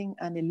acting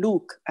and a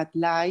look at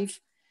life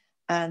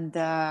and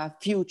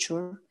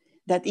future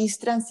that is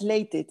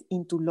translated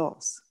into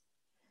laws,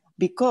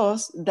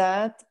 because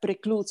that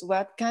precludes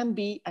what can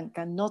be and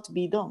cannot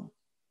be done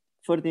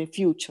for the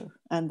future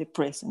and the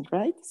present,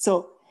 right?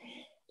 So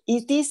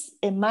it is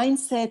a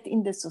mindset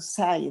in the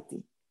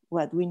society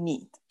what we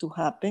need to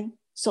happen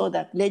so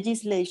that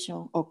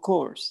legislation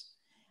occurs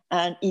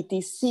and it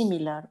is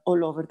similar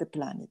all over the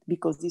planet,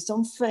 because it's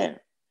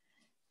unfair,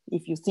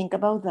 if you think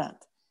about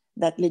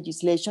that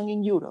legislation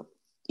in Europe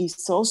is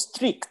so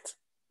strict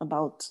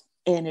about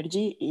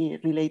energy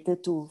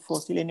related to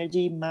fossil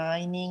energy,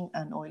 mining,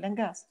 and oil and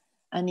gas,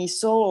 and is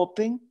so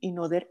open in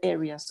other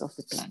areas of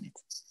the planet.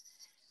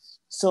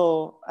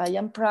 So I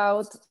am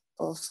proud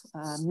of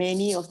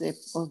many of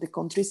the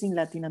countries in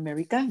Latin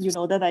America. You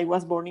know that I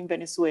was born in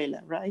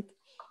Venezuela, right?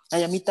 I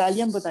am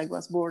Italian, but I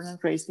was born and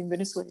raised in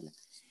Venezuela.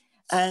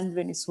 And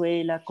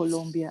Venezuela,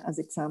 Colombia, as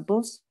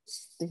examples,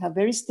 they have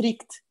very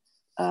strict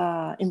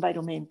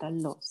environmental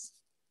laws.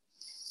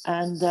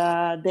 And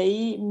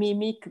they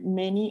mimic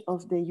many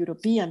of the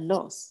European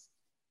laws.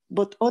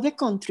 But other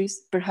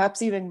countries,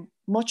 perhaps even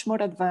much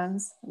more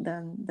advanced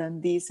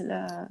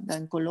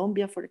than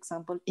Colombia, for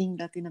example, in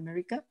Latin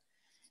America,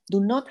 do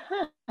not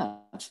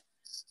have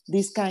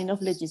this kind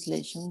of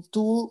legislation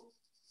to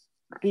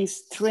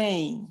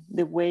restrain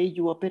the way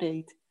you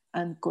operate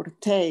and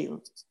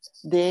curtail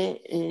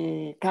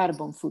the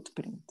carbon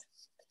footprint.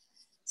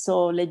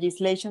 So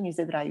legislation is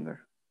the driver.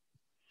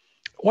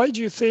 Why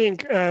do you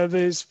think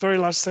this very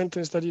last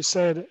sentence that you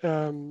said,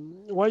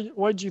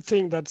 why do you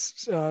think that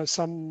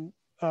some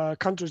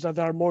countries that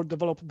are more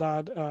developed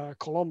than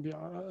Colombia,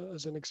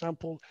 as an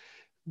example,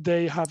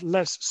 they have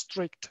less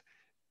strict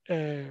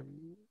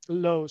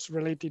laws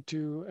related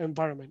to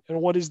environment? And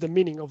what is the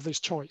meaning of this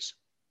choice?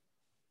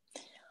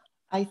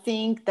 I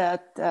think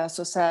that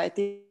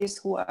societies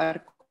who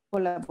are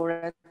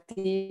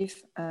collaborative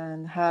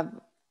and have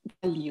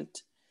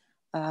valued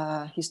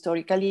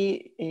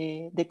historically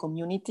the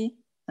community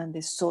and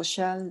the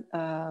social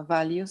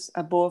values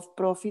above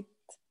profit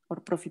or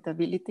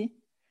profitability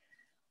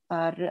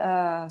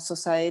are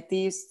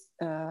societies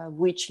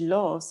which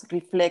laws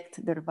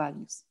reflect their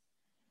values.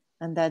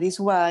 And that is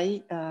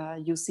why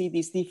you see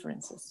these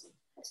differences.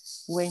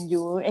 When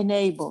you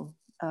enable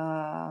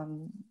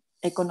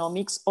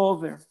economics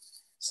over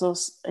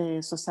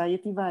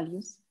society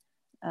values,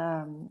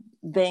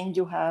 then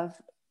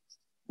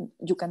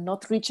you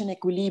cannot reach an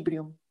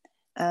equilibrium,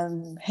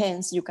 and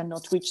hence you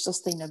cannot reach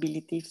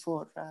sustainability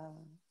for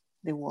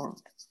the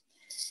world.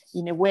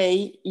 In a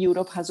way,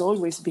 Europe has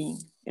always been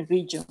a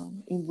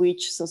region in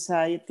which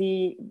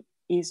society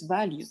is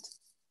valued.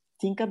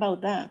 Think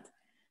about that.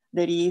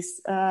 There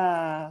is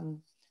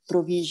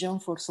provision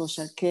for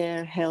social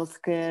care,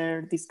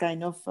 healthcare, this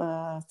kind of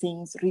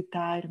things,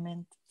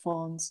 retirement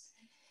funds.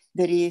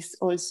 There is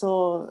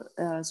also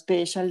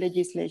special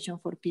legislation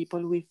for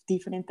people with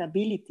different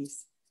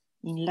abilities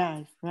in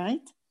life,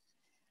 right?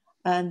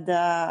 And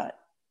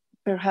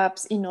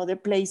perhaps in other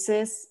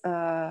places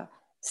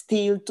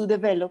still to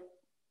develop,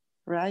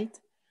 right?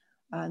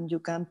 And you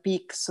can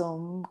pick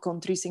some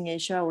countries in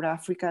Asia or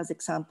Africa as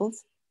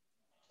examples.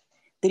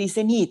 There is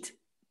a need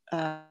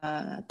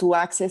to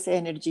access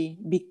energy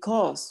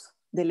because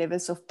the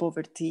levels of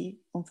poverty,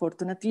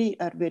 unfortunately,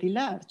 are very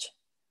large.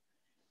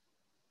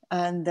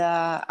 And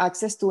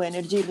access to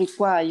energy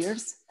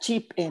requires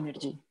cheap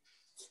energy.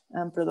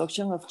 And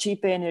production of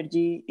cheap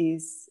energy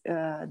is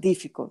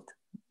difficult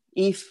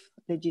if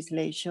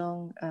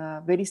legislation,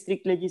 very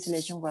strict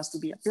legislation was to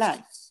be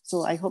applied.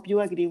 So I hope you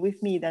agree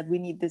with me that we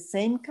need the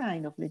same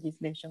kind of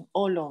legislation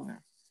all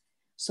over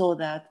so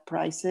that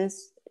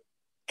prices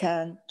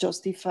can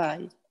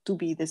justify to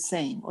be the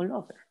same all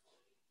over,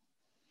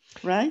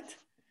 right?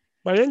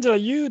 Maria Angela,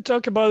 you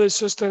talk about the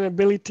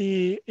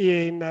sustainability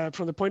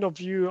from the point of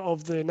view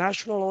of the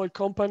national oil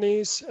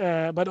companies,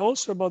 but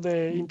also about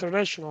the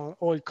international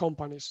oil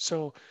companies.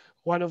 So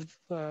one of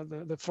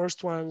the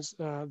first ones,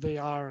 they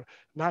are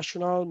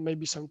national,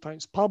 maybe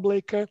sometimes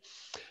public,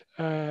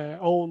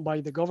 owned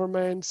by the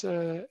governments.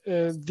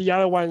 The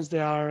other ones,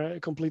 they are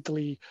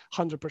completely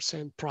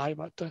 100%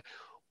 private.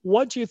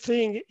 What do you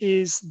think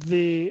is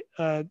the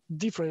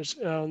difference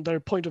on their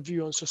point of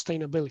view on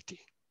sustainability?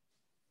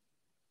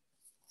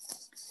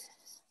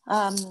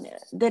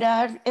 There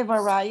are a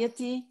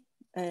variety,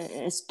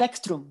 a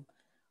spectrum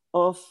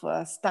of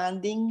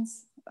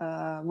standings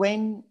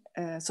when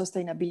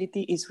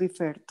sustainability is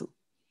referred to.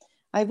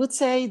 I would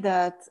say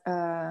that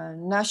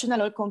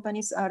national oil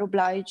companies are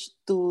obliged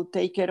to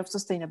take care of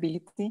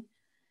sustainability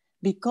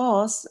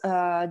because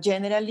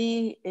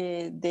generally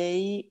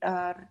they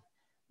are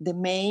the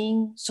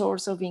main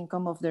source of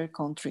income of their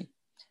country.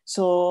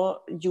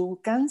 So you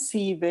can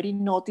see very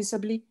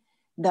noticeably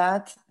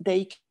that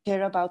they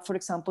care about, for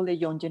example, the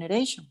young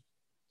generation.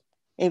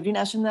 Every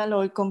national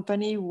oil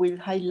company will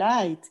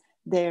highlight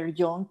their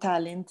young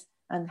talent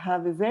and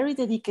have a very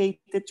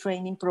dedicated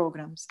training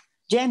programs,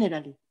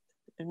 generally,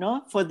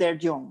 for their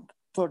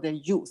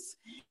youth,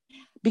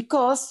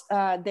 because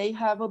they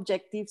have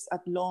objectives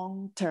at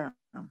long term.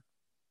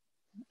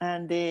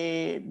 And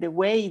the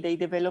way they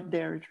develop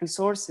their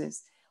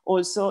resources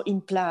also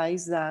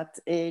implies that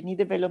any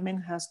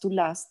development has to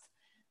last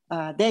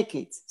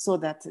decades so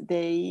that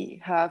they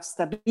have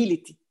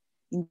stability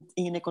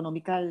in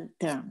economical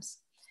terms.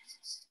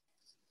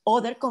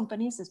 Other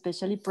companies,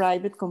 especially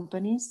private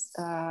companies,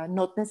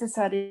 not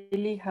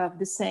necessarily have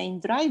the same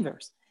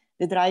drivers.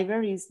 The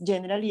driver is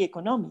generally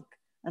economic.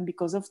 And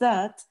because of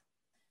that,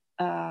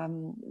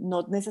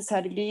 not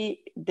necessarily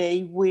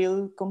they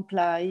will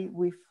comply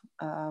with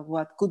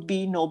what could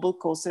be noble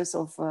causes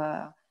of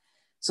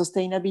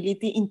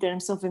sustainability in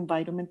terms of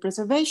environment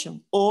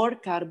preservation or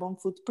carbon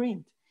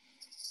footprint.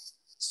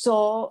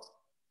 So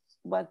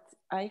what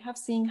I have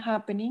seen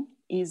happening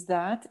is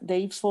that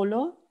they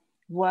follow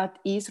what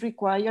is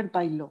required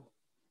by law.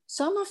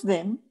 Some of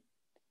them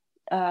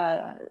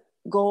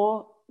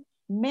go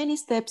many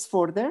steps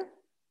further,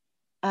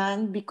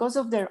 and because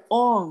of their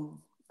own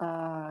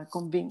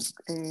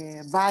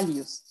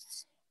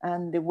values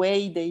and the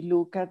way they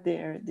look at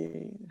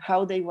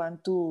how they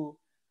want to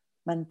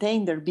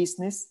maintain their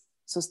business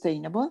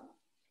sustainable,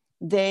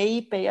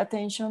 they pay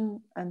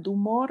attention and do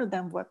more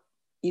than what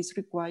is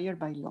required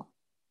by law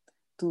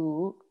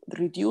to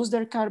reduce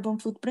their carbon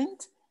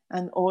footprint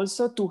and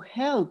also to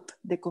help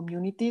the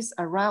communities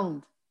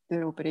around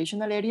their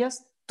operational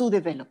areas to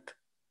develop.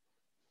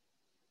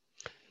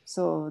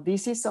 So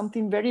this is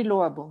something very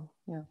loable.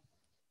 Yeah.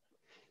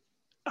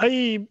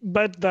 I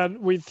bet that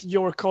with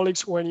your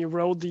colleagues, when you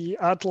wrote the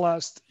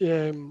atlas,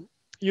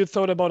 you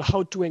thought about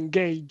how to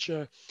engage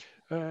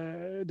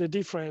the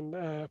different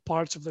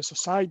parts of the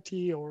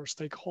society or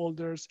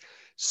stakeholders.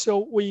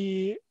 So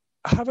we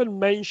haven't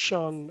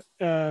mentioned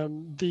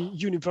the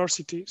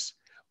universities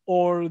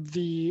or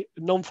the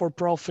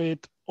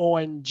non-for-profit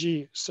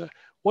ONGs.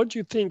 What do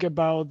you think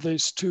about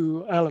these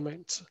two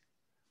elements?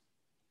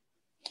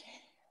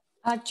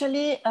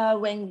 Actually,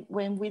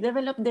 when we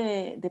developed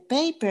the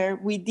paper,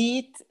 we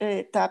did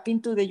tap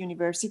into the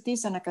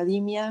universities and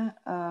academia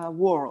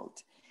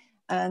world.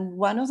 And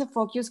one of the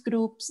focus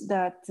groups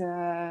that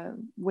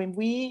when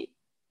we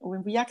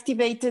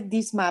activated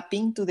this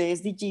mapping to the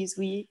SDGs,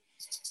 we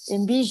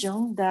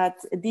envisioned that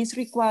this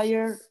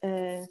required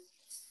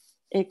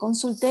a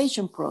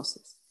consultation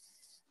process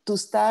to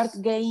start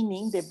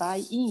gaining the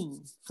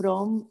buy-in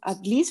from,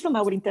 at least from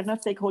our internal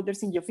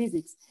stakeholders in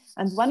geophysics.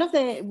 And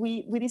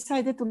we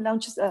decided to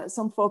launch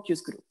some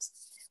focus groups.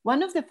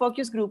 One of the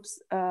focus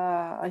groups,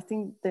 I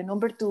think the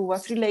number 2,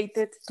 was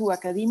related to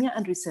academia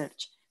and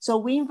research. So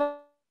we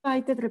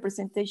invited a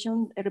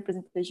representation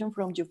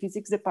from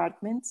geophysics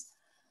departments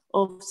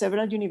of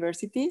several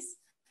universities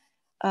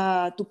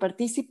to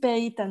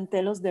participate and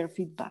tell us their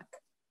feedback.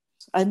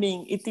 I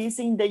mean, it is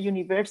in the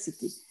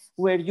university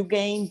where you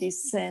gain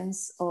this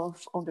sense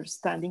of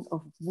understanding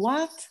of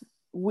what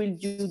will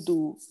you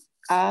do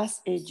as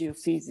a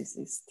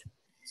geophysicist.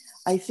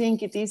 I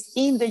think it is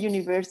in the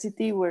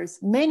university where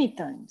many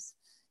times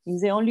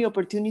is the only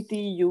opportunity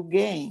you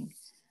gain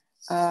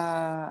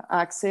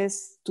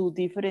access to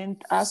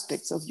different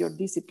aspects of your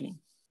discipline.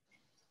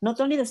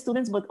 Not only the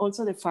students, but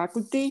also the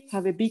faculty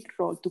have a big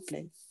role to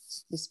play,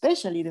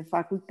 especially the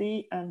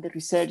faculty and the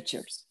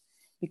researchers,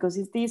 because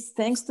it is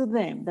thanks to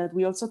them that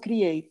we also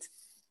create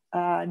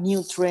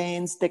new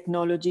trends,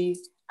 technology,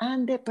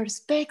 and the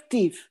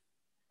perspective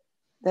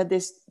that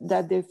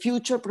the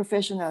future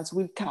professionals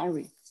will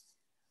carry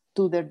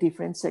to their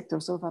different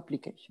sectors of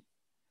application.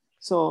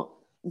 So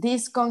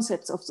these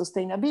concepts of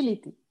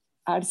sustainability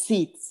are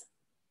seeds,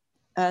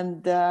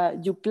 and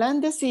you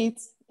plant the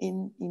seeds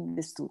in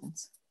the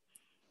students.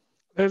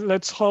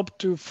 Let's hope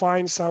to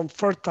find some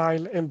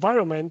fertile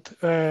environment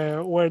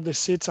where the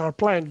seeds are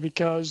planted,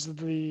 because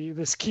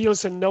the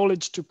skills and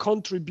knowledge to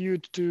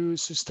contribute to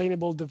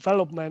sustainable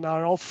development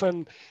are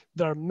often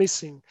they're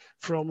missing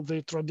from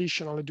the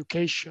traditional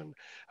education,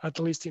 at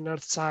least in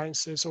earth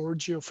sciences or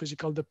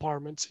geophysical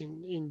departments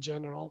in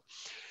general.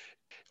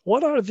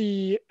 What are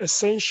the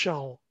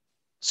essential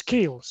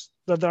skills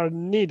that are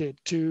needed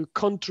to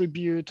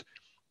contribute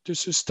to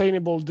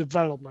sustainable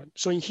development?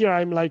 So in here,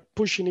 I'm like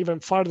pushing even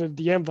farther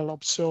the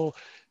envelope. So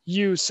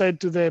you said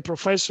to the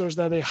professors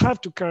that they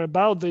have to care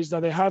about this,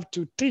 that they have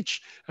to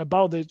teach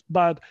about it,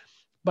 but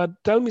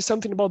tell me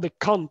something about the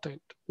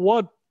content.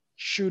 What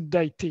should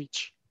they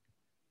teach?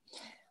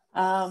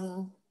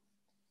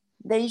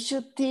 They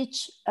should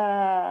teach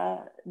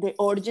the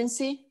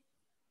urgency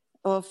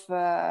of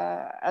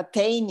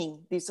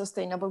attaining these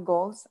sustainable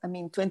goals. I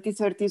mean,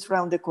 2030 is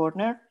around the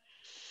corner,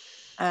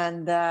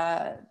 and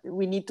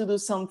we need to do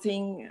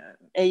something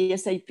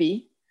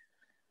ASAP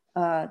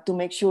to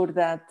make sure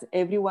that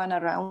everyone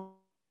around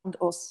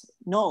us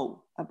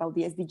know about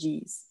the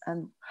SDGs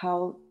and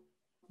how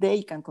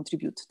they can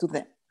contribute to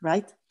them,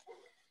 right?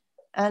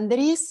 And there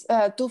is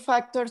 2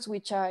 factors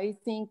which I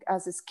think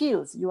as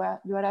skills. You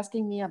are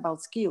asking me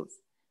about skills.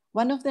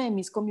 One of them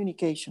is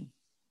communication.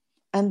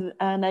 And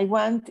I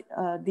want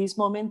this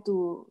moment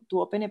to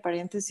open a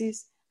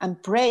parenthesis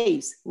and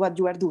praise what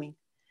you are doing.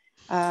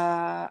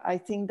 I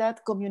think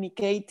that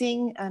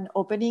communicating and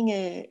opening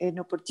an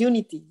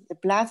opportunity, a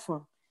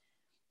platform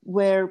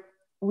where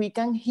we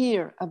can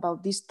hear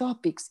about these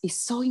topics is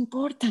so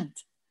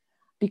important,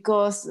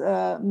 because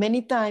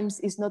many times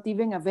it's not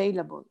even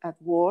available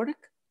at work,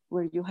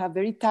 where you have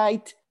very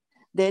tight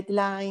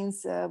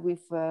deadlines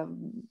with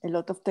a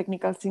lot of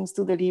technical things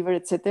to deliver,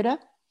 etc.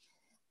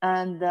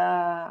 And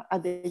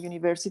at the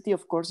university,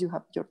 of course, you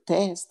have your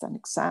tests and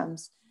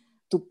exams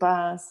to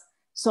pass.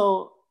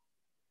 So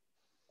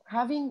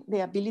having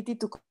the ability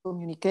to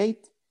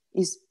communicate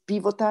is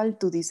pivotal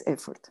to this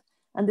effort.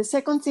 And the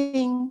second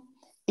thing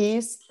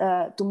is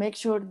to make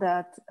sure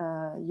that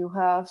you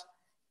have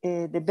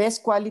the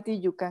best quality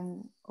you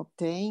can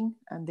obtain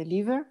and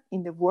deliver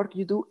in the work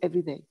you do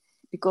every day.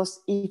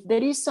 because if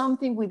there is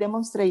something we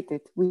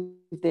demonstrated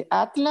with the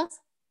Atlas,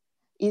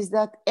 is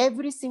that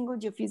every single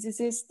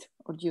geophysicist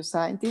or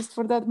geoscientist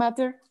for that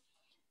matter,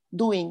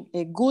 doing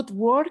a good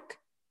work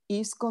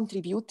is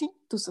contributing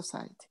to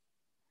society.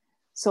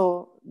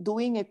 So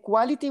doing a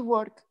quality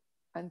work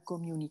and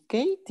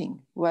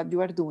communicating what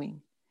you are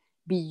doing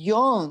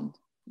beyond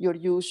your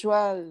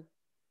usual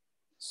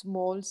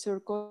small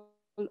circle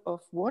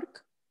of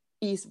work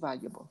is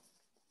valuable.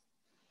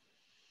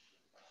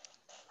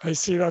 I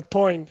see that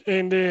point.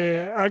 And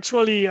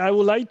actually, I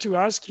would like to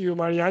ask you,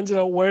 Maria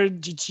Angela, where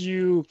did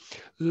you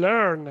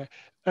learn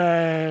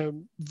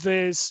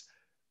these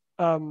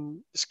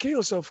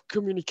skills of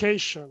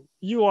communication?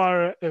 You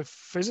are a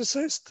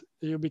physicist,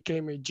 you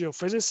became a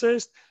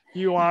geophysicist,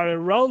 you are a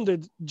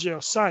rounded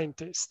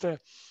geoscientist,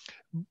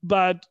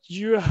 but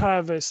you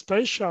have a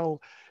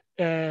special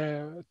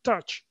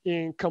touch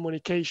in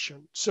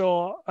communication.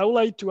 So I would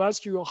like to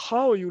ask you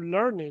how you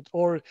learn it,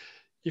 or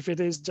if it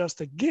is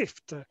just a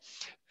gift,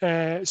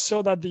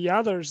 so that the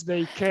others,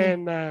 they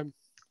can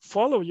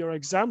follow your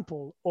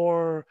example,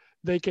 or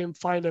they can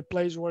find a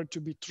place where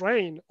to be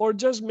trained, or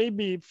just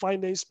maybe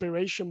find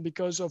inspiration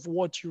because of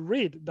what you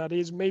read that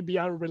is maybe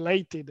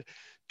unrelated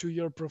to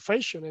your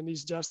profession and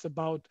is just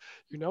about,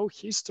 you know,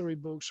 history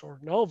books or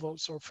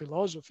novels or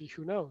philosophy,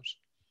 who knows?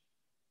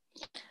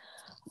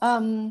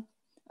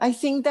 I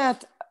think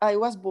that I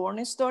was born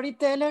a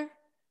storyteller,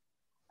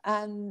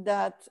 and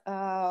that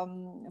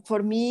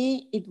for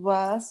me it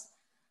was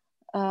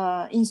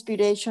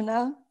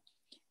inspirational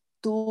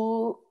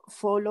to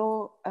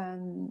follow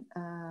and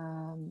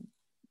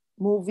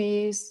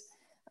movies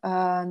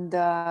and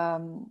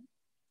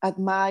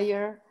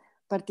admire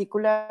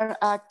particular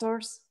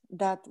actors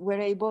that were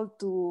able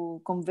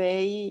to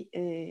convey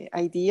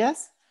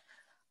ideas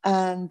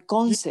and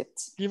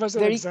concepts. Give us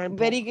an example.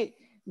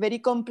 Very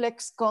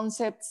complex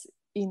concepts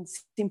in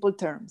simple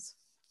terms.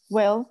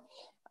 Well,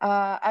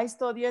 I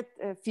studied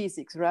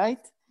physics, right?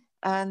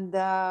 And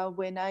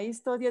when I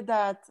studied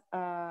that,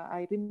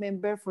 I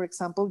remember, for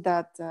example,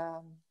 that,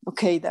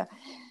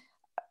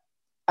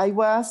 I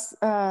was,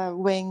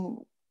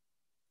 when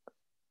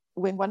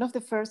one of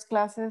the first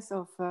classes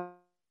of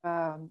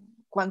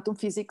quantum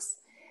physics,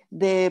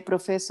 the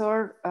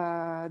professor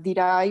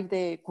derived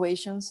the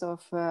equations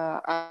of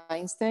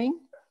Einstein,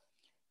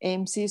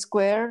 mc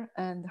squared,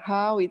 and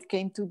how it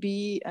came to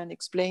be, and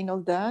explain all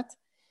that.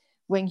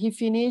 When he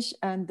finished,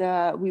 and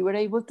we were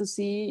able to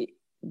see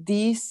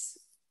this,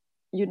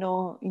 you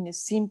know, in a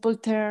simple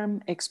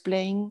term,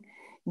 explained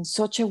in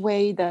such a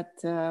way that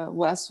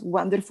was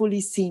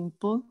wonderfully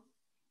simple,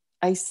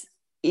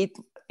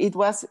 it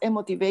was a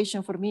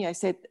motivation for me. I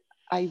said,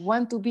 I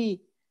want to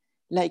be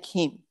like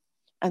him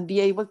and be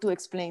able to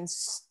explain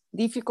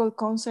difficult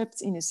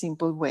concepts in a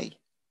simple way.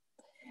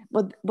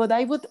 But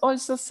I would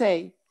also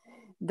say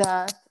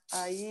that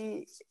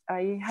I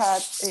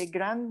had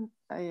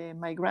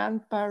my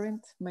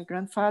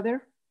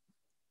grandfather,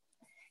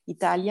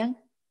 Italian.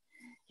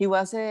 He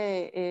was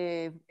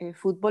a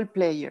football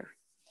player.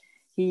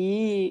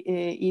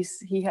 He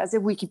has a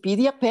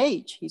Wikipedia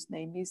page. His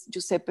name is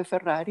Giuseppe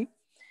Ferrari,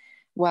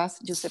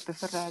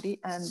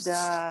 and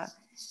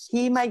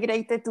he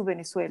migrated to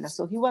Venezuela.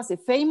 So he was a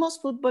famous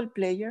football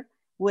player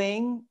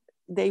when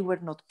they were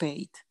not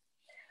paid.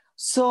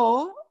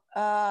 So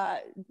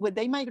when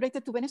they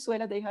migrated to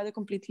Venezuela, they had a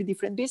completely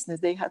different business.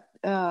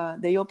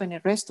 They opened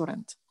a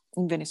restaurant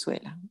in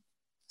Venezuela.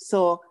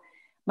 So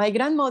my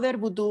grandmother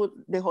would do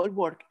the whole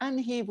work, and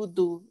he would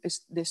do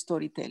the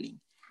storytelling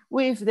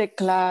with the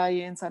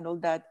clients and all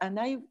that. And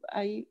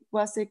I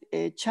was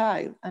a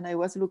child, and I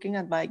was looking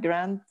at my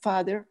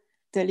grandfather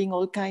telling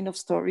all kinds of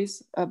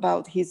stories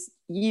about his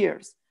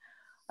years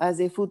as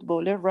a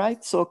footballer,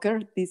 right?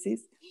 Soccer, this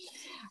is.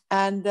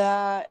 And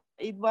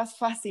it was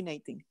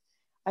fascinating.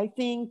 I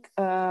think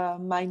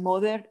my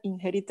mother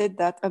inherited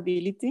that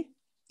ability,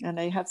 and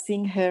I have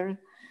seen her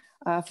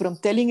from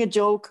telling a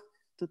joke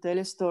to tell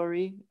a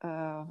story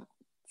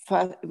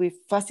with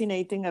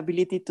fascinating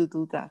ability to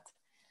do that.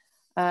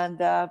 And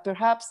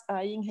perhaps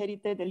I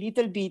inherited a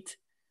little bit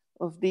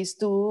of these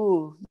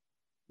two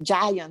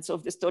giants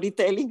of the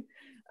storytelling.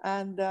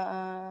 And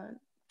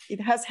it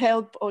has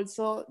helped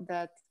also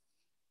that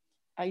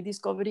I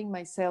discovered in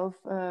myself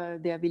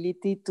the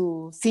ability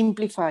to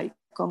simplify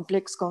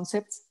complex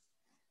concepts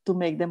to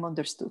make them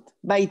understood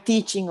by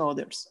teaching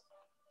others.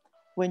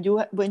 When you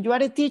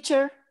are a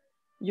teacher,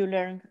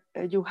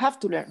 you have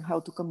to learn how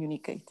to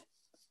communicate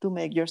to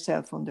make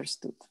yourself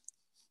understood.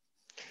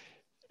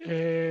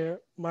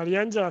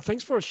 Maria Angela,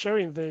 thanks for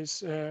sharing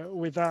this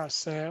with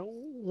us.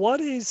 What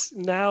is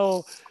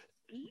now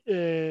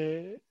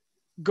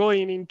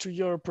going into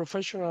your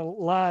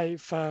professional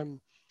life,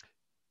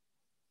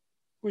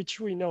 which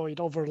we know it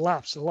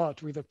overlaps a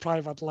lot with the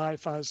private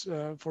life, as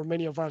for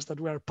many of us that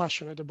we are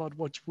passionate about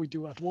what we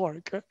do at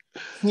work?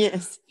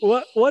 Yes.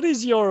 What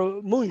is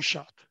your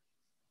moonshot?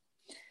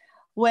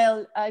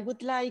 Well, I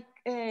would like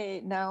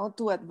now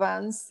to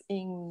advance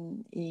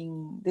in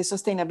the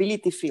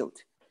sustainability field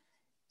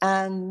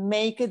and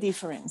make a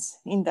difference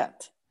in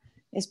that,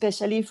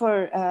 especially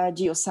for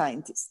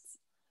geoscientists.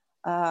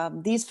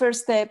 This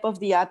first step of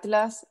the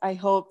Atlas, I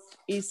hope,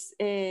 is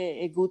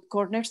a good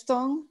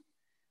cornerstone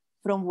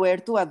from where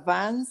to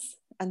advance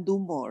and do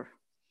more.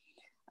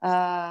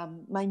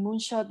 My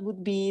moonshot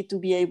would be to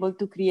be able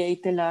to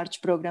create a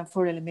large program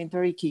for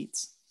elementary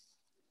kids,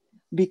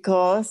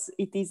 because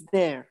it is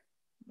there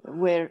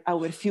where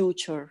our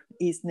future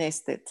is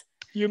nested.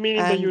 You mean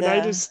in the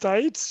United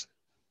States?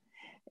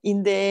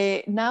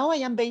 Now I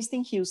am based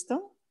in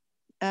Houston,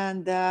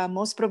 and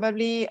most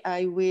probably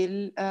I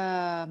will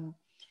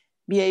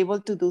be able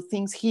to do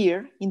things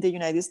here in the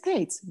United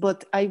States.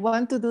 But I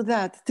want to do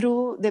that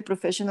through the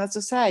professional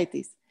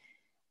societies.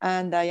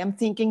 And I am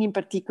thinking in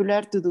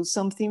particular to do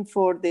something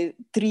for the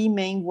three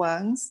main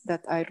ones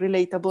that are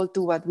relatable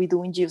to what we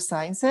do in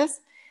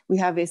geosciences. We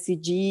have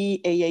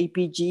SCG,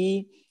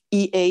 AAPG,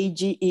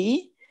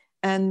 EAGE,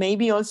 and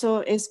maybe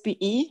also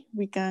SPE.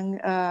 We can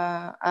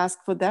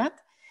ask for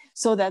that,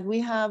 so that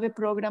we have a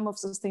program of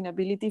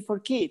sustainability for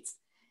kids.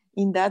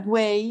 In that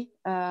way,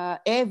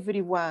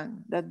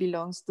 everyone that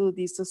belongs to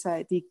this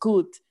society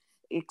could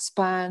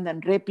expand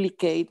and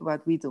replicate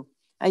what we do.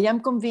 I am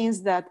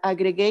convinced that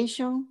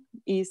aggregation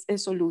is a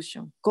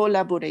solution,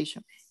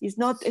 collaboration. It's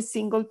not a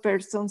single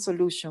person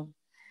solution.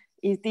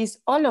 It is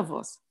all of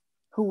us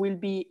who will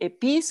be a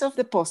piece of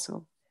the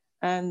puzzle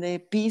and a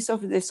piece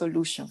of the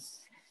solution.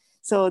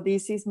 So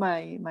this is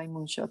my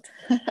moonshot.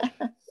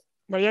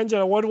 Maria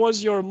Angela, what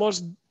was your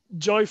most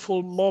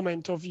joyful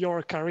moment of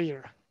your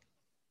career?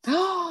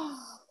 Oh,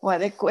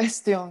 what a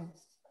question.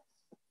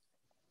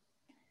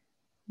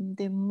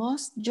 The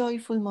most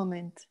joyful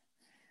moment.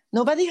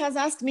 Nobody has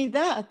asked me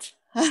that.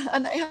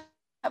 And I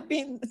have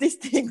been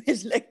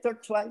distinguished lecturer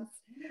twice.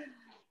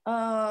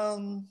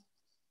 I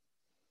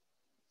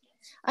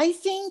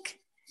think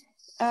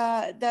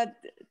that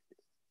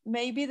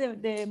maybe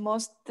the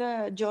most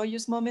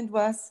joyous moment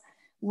was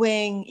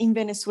when in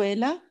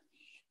Venezuela,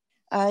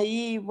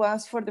 I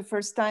was for the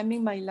first time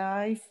in my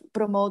life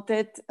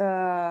promoted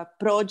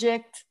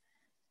project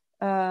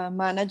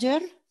manager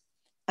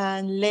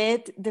and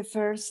led the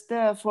first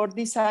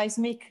 4D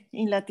seismic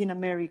in Latin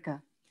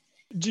America.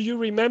 Do you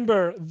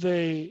remember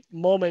the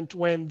moment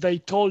when they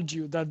told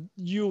you that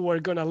you were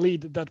going to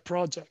lead that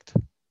project?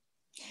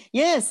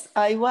 Yes,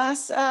 I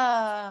was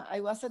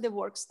at the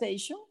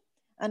workstation,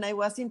 and I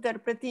was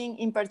interpreting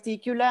in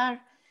particular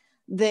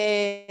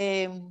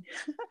a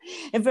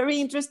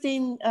very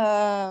interesting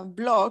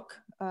block,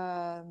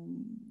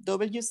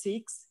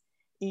 W6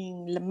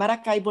 in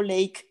Maracaibo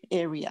Lake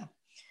area.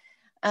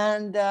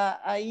 And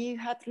I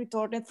had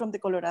returned from the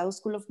Colorado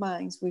School of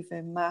Mines with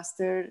a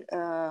master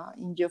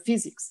in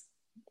geophysics,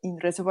 in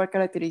reservoir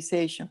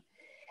characterization.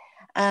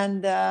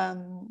 And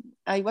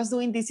I was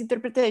doing this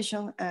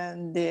interpretation,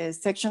 and the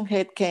section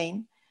head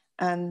came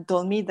and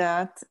told me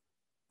that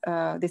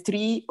the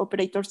three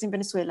operators in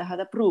Venezuela had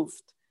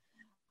approved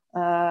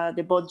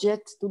the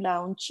budget to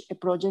launch a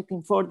project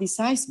in 4D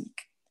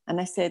seismic. And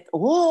I said,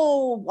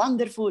 oh,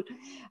 wonderful.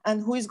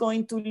 And who is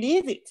going to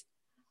lead it?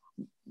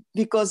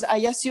 Because I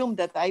assumed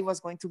that I was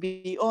going to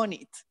be on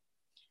it.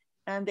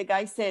 And the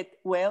guy said,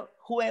 well,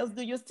 who else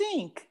do you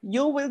think?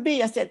 You will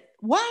be. I said,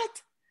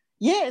 what?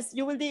 Yes,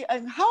 you will be.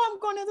 And how I'm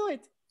going to do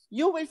it?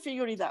 You will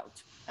figure it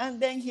out.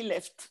 And then he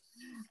left.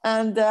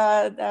 And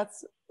that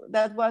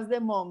was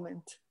the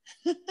moment.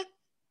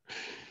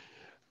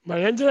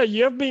 Maria Angela,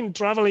 you have been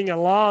traveling a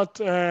lot.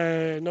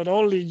 Not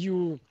only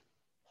you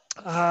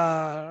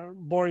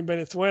born in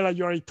Venezuela,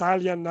 you are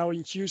Italian, now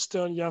in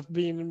Houston. You have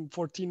been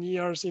 14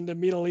 years in the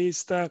Middle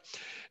East,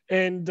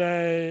 and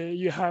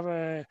you have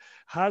a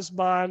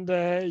husband,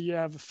 you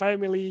have a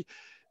family,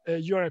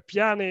 you are a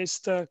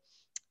pianist,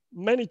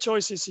 many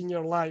choices in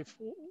your life.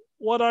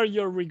 What are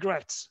your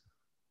regrets?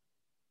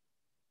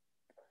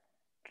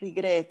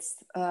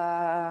 Regrets.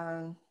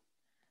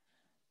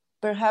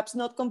 Perhaps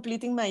not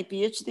completing my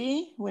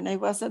PhD when I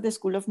was at the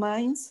School of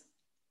Mines,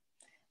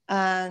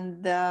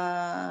 and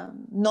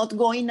not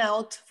going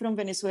out from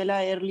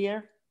Venezuela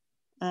earlier.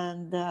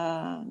 And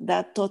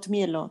that taught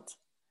me a lot.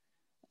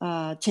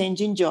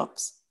 Changing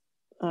jobs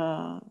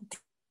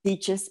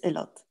teaches a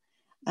lot,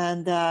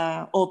 and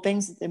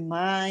opens the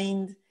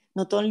mind,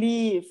 not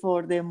only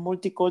for the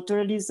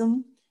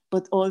multiculturalism,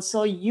 but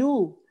also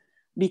you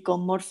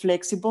become more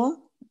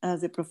flexible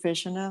as a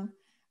professional,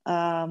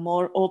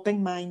 more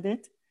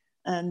open-minded,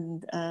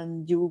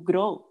 and you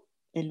grow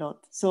a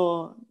lot.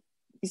 So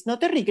it's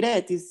not a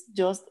regret, it's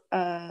just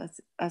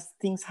as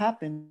things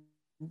happen.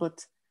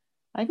 But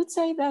I would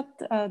say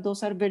that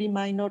those are very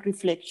minor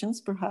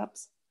reflections,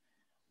 perhaps.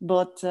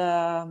 But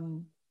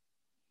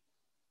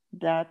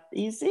that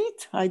is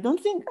it. I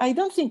don't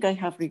think I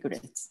have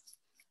regrets.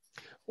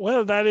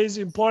 Well, that is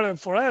important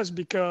for us,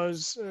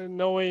 because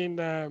knowing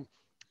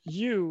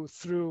you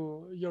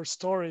through your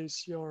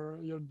stories,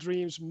 your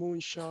dreams,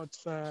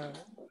 moonshots,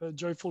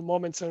 joyful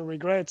moments, and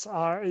regrets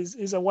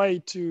is a way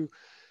to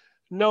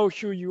know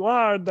who you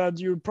are, that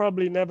you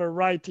probably never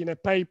write in a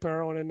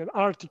paper or in an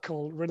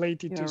article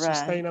related to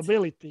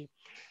sustainability.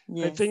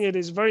 Yes. I think it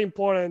is very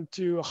important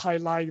to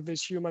highlight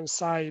this human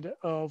side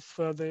of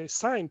the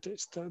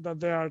scientist, that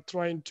they are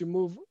trying to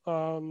move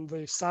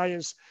the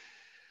science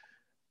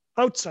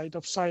outside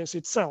of science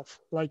itself,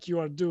 like you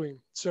are doing.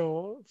 So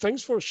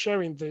thanks for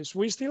sharing this.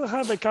 We still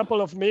have a couple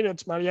of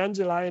minutes, Maria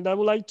Angela, and I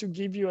would like to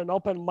give you an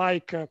open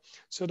mic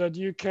so that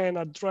you can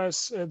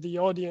address the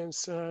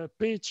audience,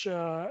 pitch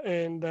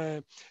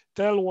and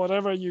tell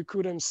whatever you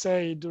couldn't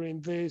say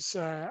during this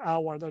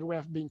hour that we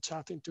have been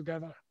chatting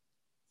together.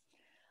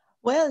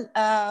 Well,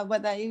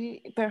 what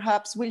I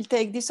perhaps will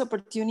take this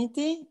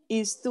opportunity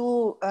is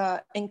to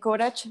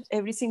encourage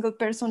every single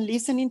person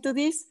listening to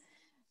this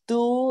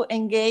to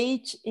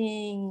engage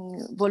in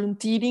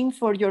volunteering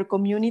for your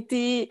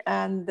community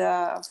and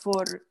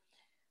for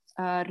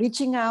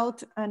reaching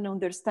out and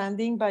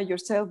understanding by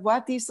yourself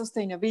what is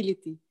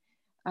sustainability.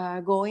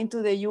 Going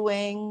to the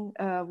UN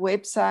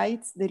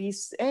websites, there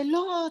is a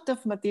lot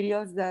of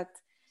materials that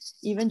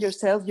even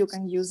yourself you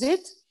can use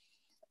it,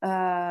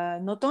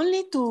 not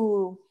only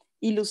to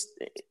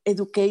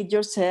educate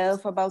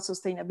yourself about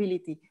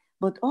sustainability,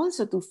 but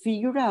also to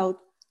figure out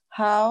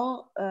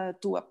how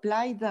to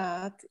apply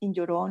that in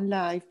your own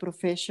life,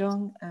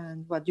 profession,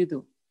 and what you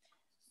do.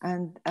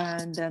 And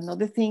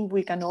another thing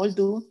we can all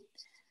do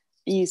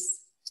is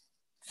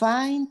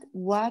find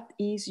what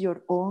is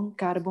your own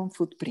carbon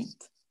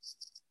footprint.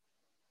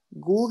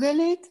 Google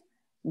it,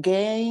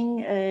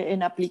 gain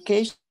an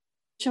application,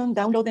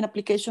 download an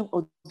application,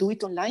 or do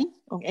it online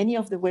on any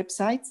of the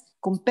websites.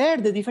 Compare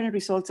the different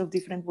results of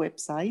different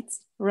websites,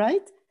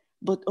 right?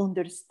 But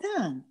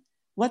understand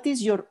what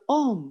is your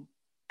own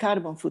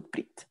carbon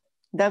footprint.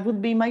 That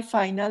would be my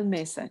final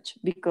message,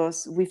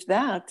 because with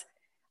that,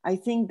 I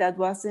think that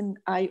was an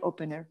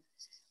eye-opener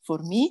for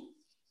me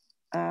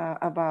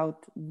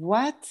about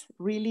what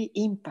really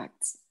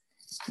impacts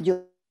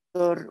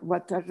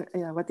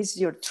what is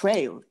your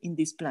trail in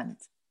this planet.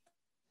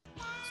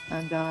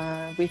 And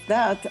with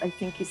that, I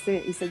think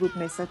it's a good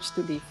message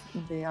to leave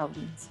in the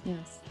audience.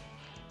 Yes.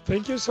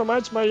 Thank you so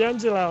much, Maria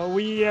Angela.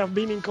 We have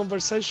been in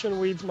conversation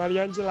with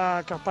Maria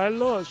Angela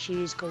Capello.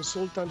 She is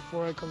consultant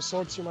for a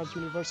consortium at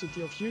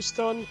University of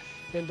Houston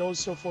and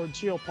also for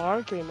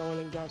Geopark, an oil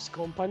and gas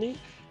company.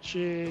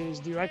 She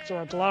is director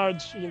at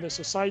large in the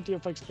Society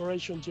of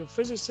Exploration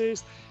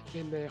Geophysicists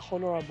and a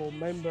honorable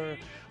member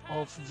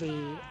of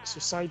the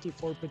Society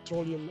for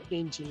Petroleum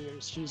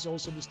Engineers. She is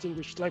also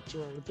distinguished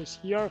lecturer this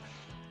year,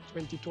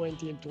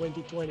 2020 and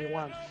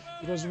 2021.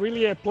 It was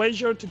really a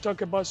pleasure to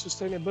talk about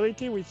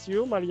sustainability with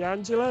you, Maria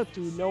Angela, to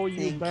know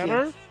you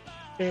better.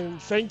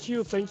 And thank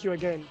you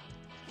again.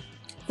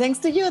 Thanks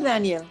to you,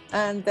 Daniel,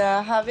 and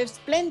have a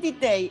splendid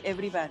day,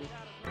 everybody.